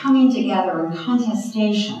sort of coming together and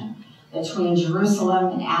contestation between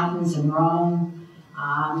Jerusalem and Athens and Rome,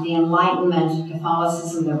 the Enlightenment,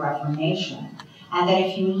 Catholicism, the Reformation, and that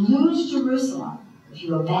if you lose Jerusalem, if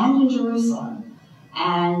you abandon Jerusalem,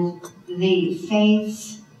 and the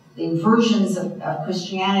faiths, the versions of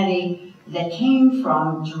Christianity that came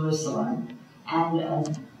from Jerusalem,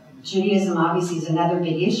 and Judaism obviously is another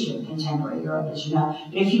big issue in contemporary Europe, as you know,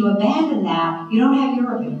 but if you abandon that, you don't have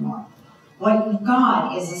Europe anymore. What you've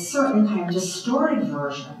got is a certain kind of distorted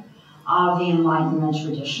version of the Enlightenment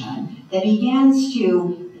tradition that begins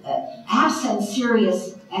to, absent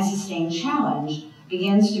serious and sustained challenge,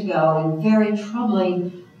 begins to go in very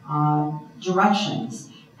troubling directions.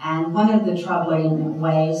 And one of the troubling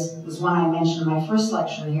ways was one I mentioned in my first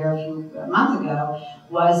lecture here a month ago,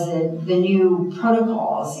 was the new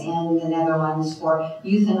protocols in the Netherlands for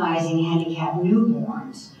euthanizing handicapped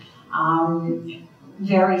newborns.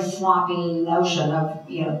 Very sloppy notion of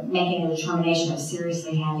making a determination of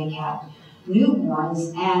seriously handicapped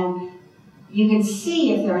newborns, and you can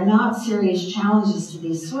see if there are not serious challenges to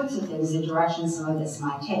these sorts of things, the direction some of this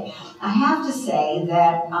might take. I have to say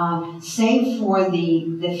that, save for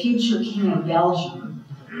the future King of Belgium,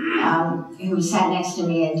 who sat next to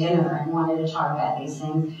me at dinner and wanted to talk about these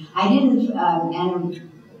things, I didn't, and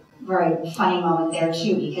a very funny moment there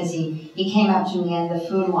too, because he came up to me in the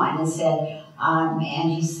food line and said,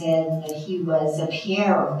 and he said that he was a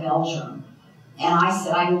Pierre of Belgium. And I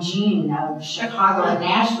said, I'm Jean of Chicago and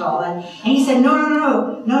Nashville. And he said,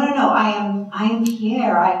 no, I am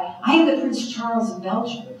Pierre. I am the Prince Charles of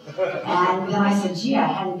Belgium. And then I said, gee, I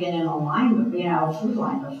hadn't been in a line, food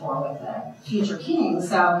line before with a future king.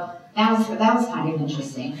 So that was kind of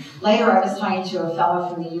interesting. Later, I was talking to a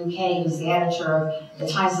fellow from the UK who's the editor of the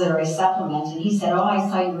Times Literary Supplement, and he said, oh, I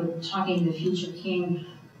saw you were talking to the future king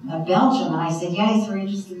of Belgium, and I said, yeah, he's very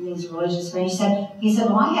interested in these religious things. He said,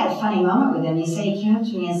 well, I had a funny moment with him. He said, he came up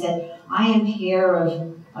to me and said, I am Pierre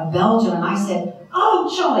of Belgium, and I said,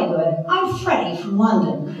 oh, jolly good, I'm Freddie from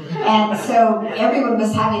London. And so everyone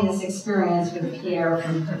was having this experience with Pierre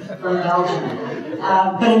from Belgium.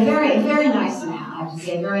 But a very, very nice man, I have to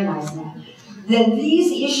say, very nice man. That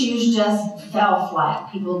these issues just fell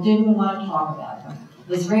flat. People didn't want to talk about them. It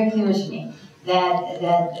was very clear to me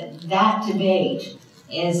that debate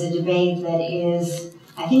is a debate that is,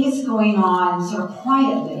 I think it's going on sort of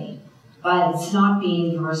quietly, but it's not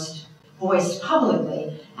being voiced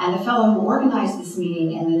publicly. And the fellow who organized this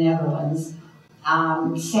meeting in the Netherlands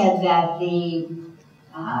said that the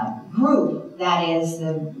group, that is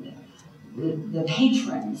the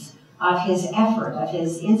patrons of his effort, of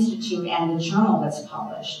his institute and the journal that's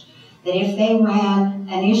published, that if they ran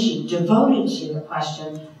an issue devoted to the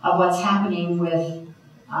question of what's happening with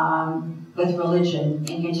religion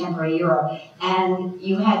in contemporary Europe, and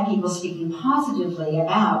you had people speaking positively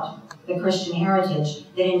about the Christian heritage,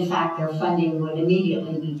 that in fact their funding would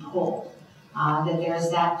immediately be pulled. That there's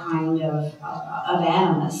that kind of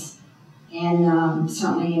animus,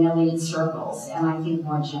 certainly in elite circles, and I think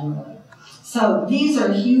more generally. So these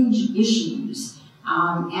are huge issues,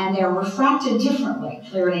 and they're refracted differently,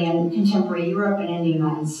 clearly in contemporary Europe and in the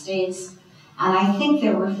United States. And I think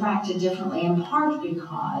they're refracted differently in part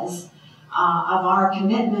because of our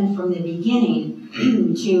commitment from the beginning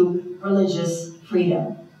to religious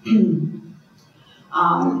freedom. And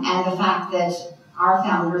the fact that our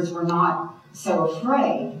founders were not so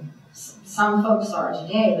afraid, some folks are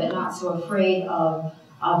today, but not so afraid of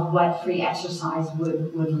what free exercise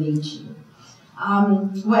would lead to.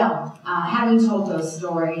 Having told those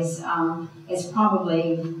stories, it's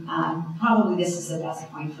probably this is the best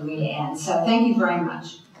point for me to end. So thank you very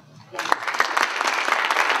much.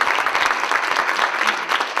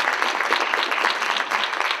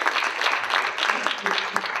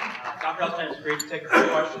 Dr. Elshtain, it's great to take a few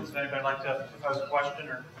questions. If anybody would like to pose a question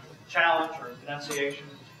or challenge or denunciation.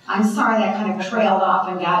 I'm sorry that kind of trailed off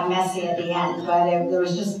and got messy at the end, but there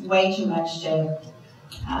was just way too much to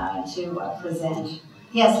present.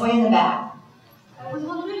 Yes, way in the back. I was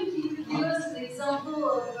wondering if you could give us an example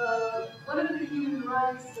of one of the human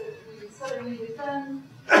rights that we suddenly defend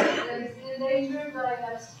that is endangered, like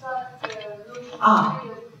abstract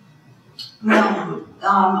Well,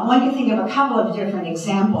 one can think of a couple of different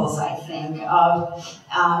examples, I think, of,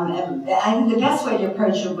 I think the best way to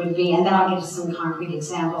approach it would be, and then I'll get to some concrete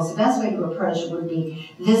examples, the best way to approach it would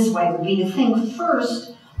be this way, would be to think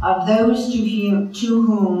first of those to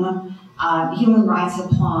whom human rights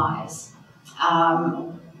applies.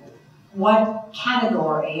 What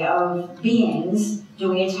category of beings do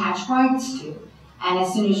we attach rights to? And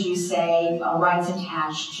as soon as you say rights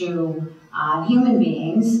attached to human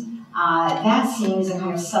beings, that seems a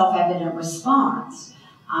kind of self-evident response.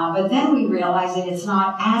 But then we realize that it's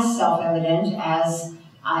not as self-evident as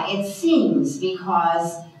it seems,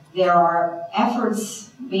 because there are efforts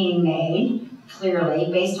being made,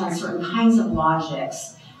 clearly, based on certain kinds of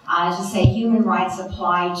logics, to say human rights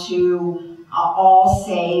apply to all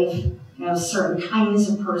save certain kinds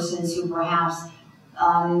of persons who perhaps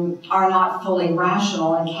are not fully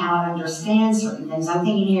rational and cannot understand certain things. I'm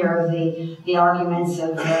thinking here of the arguments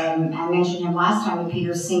of, I mentioned him last time, of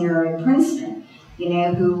Peter Singer at Princeton,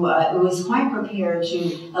 who was quite prepared to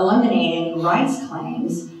eliminate any rights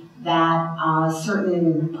claims that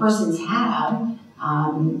certain persons have,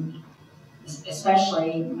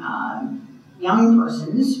 especially young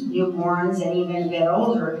persons, newborns, and even a bit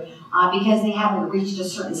older, because they haven't reached a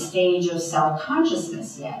certain stage of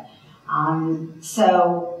self-consciousness yet. And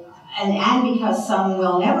because some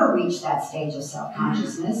will never reach that stage of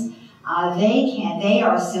self-consciousness, they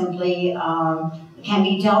are simply, can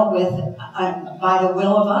be dealt with by the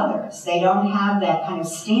will of others. They don't have that kind of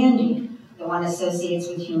standing that one associates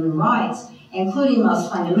with human rights, including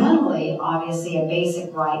most fundamentally, obviously, a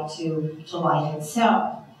basic right to life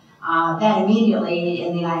itself. That immediately,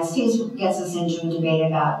 in the United States, gets us into a debate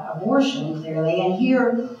about abortion, clearly. And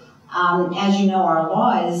here, as you know, our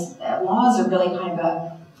laws are really kind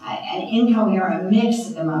of an incoherent mix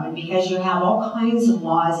at the moment, because you have all kinds of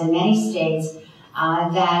laws in many states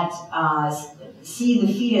that see the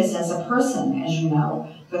fetus as a person, as you know,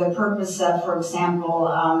 for the purpose of, for example,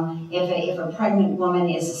 if a pregnant woman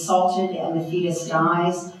is assaulted and the fetus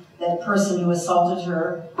dies, the person who assaulted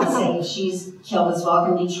her, let's say if she's killed as well,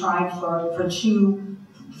 can be tried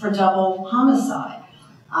for double homicide.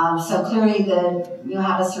 So clearly you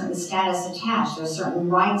have a certain status attached. There are certain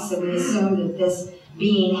rights that we assume that this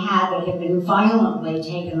being had that have been violently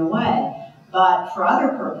taken away. But for other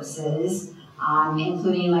purposes,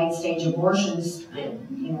 including late-stage abortions,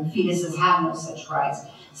 fetuses have no such rights.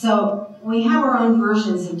 So we have our own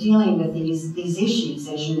versions of dealing with these issues,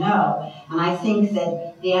 as you know. And I think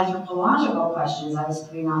that the anthropological questions I was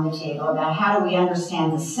putting on the table about how do we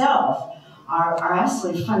understand the self are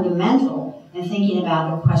absolutely fundamental in thinking about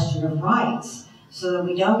the question of rights, so that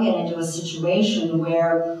we don't get into a situation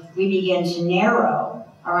where we begin to narrow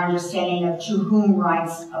our understanding of to whom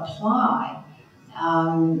rights apply.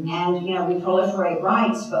 And we proliferate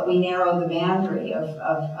rights, but we narrow the boundary of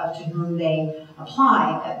to whom they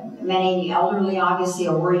apply. Many elderly obviously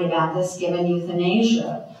are worried about this, given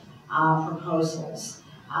euthanasia proposals.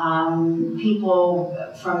 People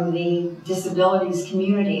from the disabilities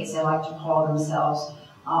community, as they like to call themselves,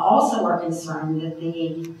 also are concerned that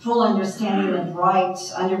the full understanding of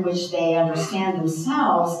rights under which they understand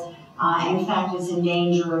themselves, in fact, is in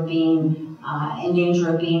danger of being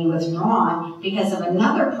withdrawn because of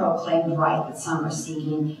another proclaimed right that some are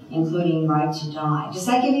seeking, including right to die. Does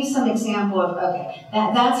that give you some example of, okay,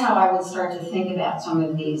 that's how I would start to think about some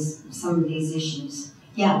of these issues.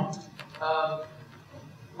 Yeah?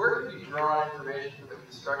 Where can you draw information for the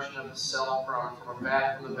construction of the self from the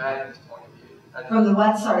Vatican's point of view? From the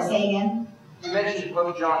what? Sorry, say again? You mentioned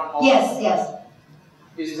Pope John Paul. Yes.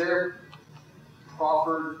 Is there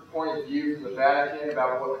proffered point of view from the Vatican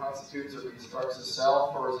about what constitutes or constructs a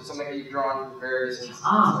self, or is it something that you've drawn from various instances?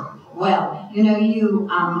 Well, you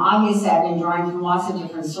obviously I've been drawing from lots of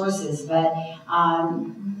different sources, but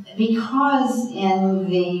because in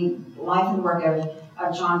the life and work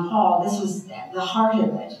of John Paul, this was the heart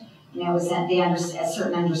of it. Was that a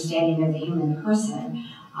certain understanding of the human person.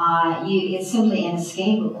 It's simply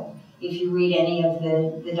inescapable if you read any of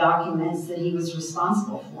the documents that he was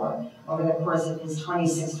responsible for over the course of his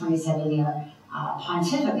 27-year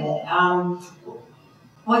pontificate.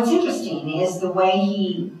 What's interesting is the way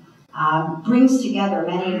he brings together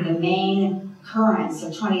many of the main currents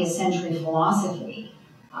of 20th century philosophy,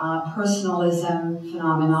 personalism,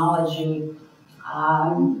 phenomenology,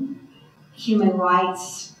 human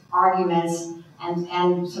rights arguments,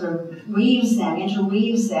 and sort of interweaves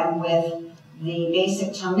them with the basic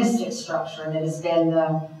Thomistic structure that has been,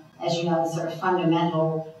 as you know, the sort of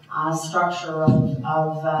fundamental structure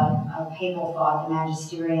of papal thought, the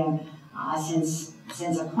magisterium, since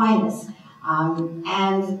Aquinas.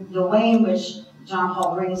 And the way in which John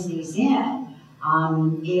Paul brings these in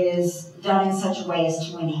is done in such a way as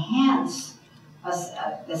to enhance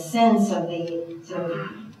the sense of the sort of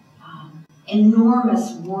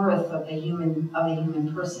enormous worth of the human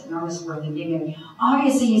person, enormous worth and dignity.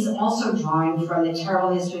 Obviously, he's also drawing from the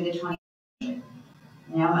terrible history of the 20th century.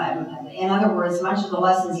 You know, in other words, much of the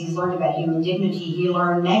lessons he's learned about human dignity, he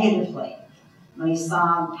learned negatively when he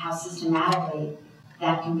saw how systematically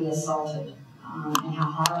that can be assaulted and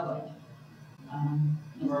how horribly.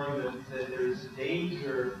 That there's a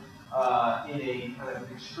danger in a kind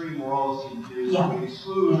of extreme morality to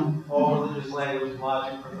exclude all religious language and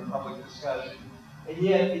logic from the public discussion. And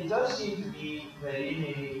yet, it does seem to be that in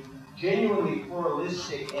a genuinely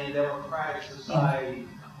pluralistic and democratic society,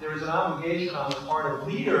 there is an obligation on the part of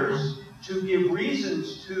leaders to give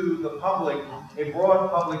reasons to the public, a broad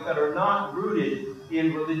public, that are not rooted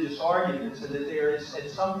in religious arguments, and that there is, at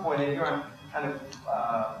some point, and here I'm kind of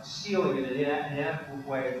stealing in an inadequate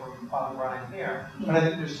way from Father Brian here, but I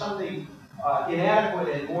think there's something inadequate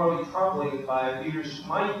and morally troubling by leaders who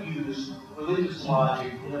might use religious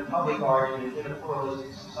logic in a public argument in a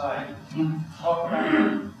pluralistic society.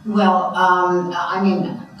 Well, I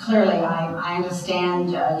mean, clearly, I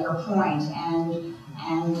understand your point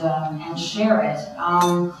and share it.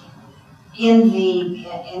 In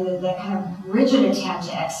the kind of rigid attempt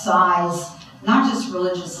to excise not just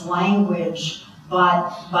religious language,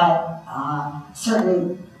 but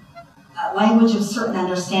certain language of certain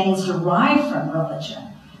understandings derived from religion,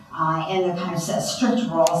 in the kind of strict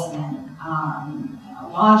Rawlsian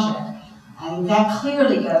logic, and that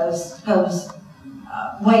clearly goes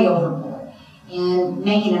way overboard in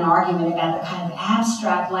making an argument about the kind of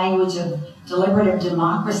abstract language of deliberative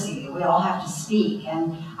democracy that we all have to speak.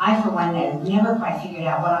 And I, for one, have never quite figured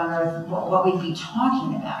out what on earth, what we'd be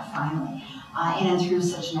talking about finally. In and through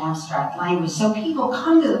such an abstract language. So people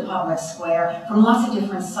come to the public square from lots of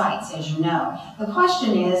different sites, as you know. The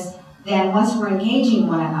question is, then, once we're engaging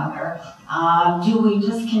one another, do we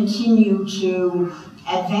just continue to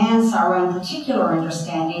advance our own particular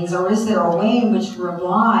understandings, or is there a way in which we're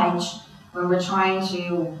obliged, when we're trying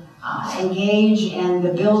to engage in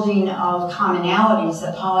the building of commonalities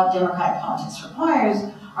that democratic politics requires,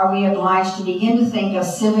 are we obliged to begin to think of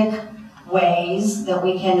civic ways that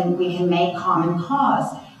we can make common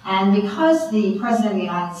cause? And because the President of the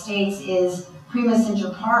United States is primus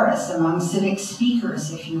inter pares among civic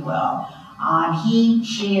speakers, if you will,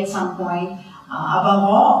 she at some point, above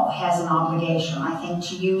all, has an obligation, I think,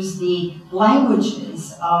 to use the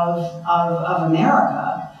languages of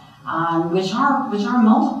America, which are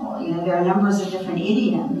multiple. You know, there are numbers of different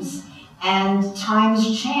idioms, and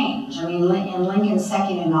times change. I mean, in Lincoln's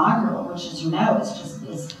second inaugural, which, as you know,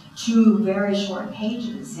 is 2 very short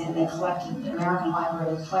pages in the American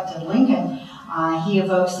Library of Collected Lincoln, he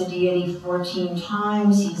evokes the deity 14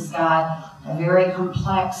 times. He's got a very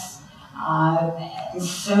complex and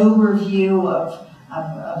sober view of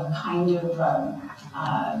kind of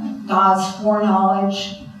God's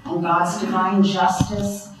foreknowledge and God's divine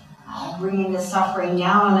justice, bringing the suffering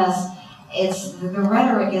down on us. The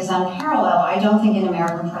rhetoric is unparalleled. I don't think an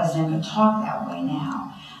American president could talk that way now.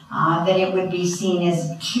 That it would be seen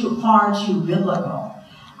as far too biblical,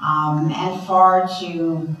 and far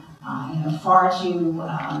too,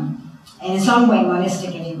 in its own way,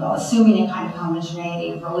 monistic, if you will, assuming a kind of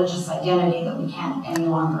homogeneity of religious identity that we can't any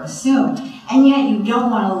longer assume. And yet, you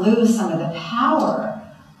don't want to lose some of the power,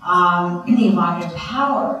 the evocative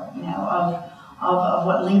power, of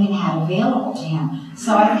what Lincoln had available to him.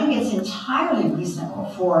 So I think it's entirely reasonable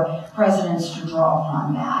for presidents to draw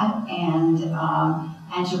upon that and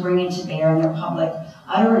to bring it to bear in their public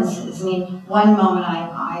utterances. I mean, one moment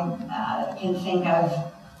I can think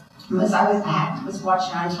of was I was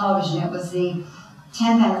watching on television. It was the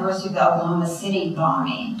 10th anniversary of the Oklahoma City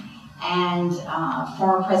bombing, and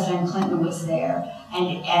former President Clinton was there.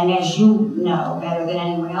 And as you know better than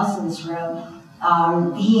anyone else in this room,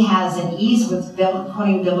 he has an ease with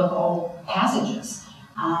quoting biblical passages,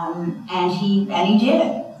 and he did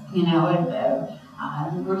it,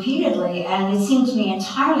 repeatedly, and it seemed to me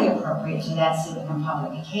entirely appropriate to that civic and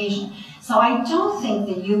public occasion. So I don't think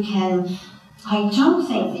that you can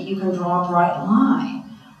draw a bright line,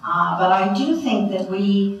 but I do think that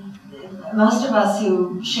most of us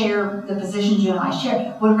who share the positions you and I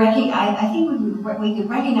share would recognize. I think we could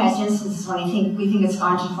recognize instances when we think it's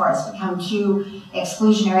gone too far. It's become too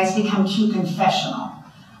exclusionary. It's become too confessional,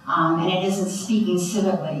 and it isn't speaking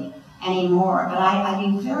civically anymore. But I'd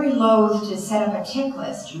be very loath to set up a tick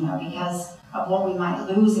list, because of what we might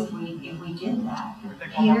lose if we did that.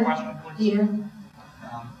 Peter? Peter?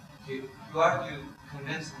 If you like to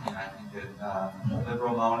convincingly, I think, that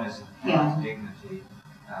liberal monism has dignity,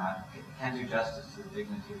 can do justice to the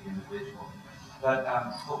dignity of the individual. But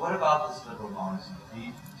what about this liberal monism?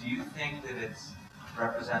 Do you think that it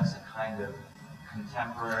represents a kind of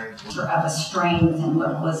contemporary of a strain within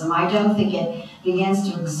liberalism? I don't think it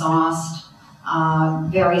begins to exhaust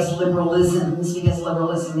various liberalisms, because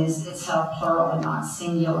liberalism is itself plural and not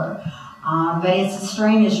singular. But it's a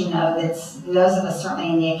strain, as you know, that's those of us certainly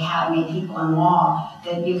in the academy, people in law,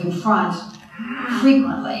 that you confront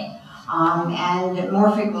frequently, and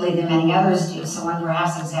more frequently than many others do. So one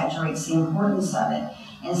perhaps exaggerates the importance of it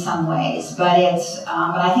in some ways. But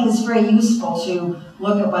I think it's very useful to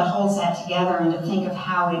look at what holds that together and to think of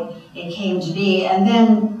how it came to be. And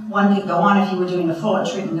then one could go on, if you were doing a fuller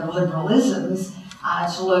treatment of liberalisms,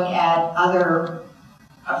 to look at other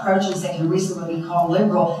approaches that can reasonably be called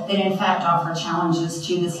liberal that in fact offer challenges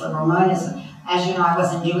to this liberal monism. As you know, I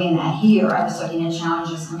wasn't doing that here. I was looking at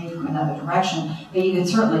challenges coming from another direction, but you could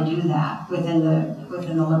certainly do that within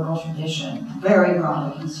the liberal tradition. Very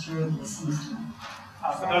broadly construed, it seems to me.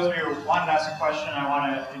 For those of you who wanted to ask a question, I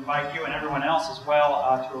want to invite you and everyone else as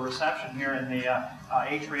well to a reception here in the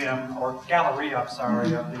atrium, or galleria, I'm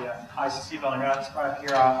sorry, of the ICC building. That's right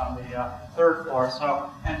here on the third floor. So,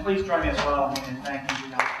 and please join me as well in thanking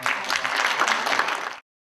you.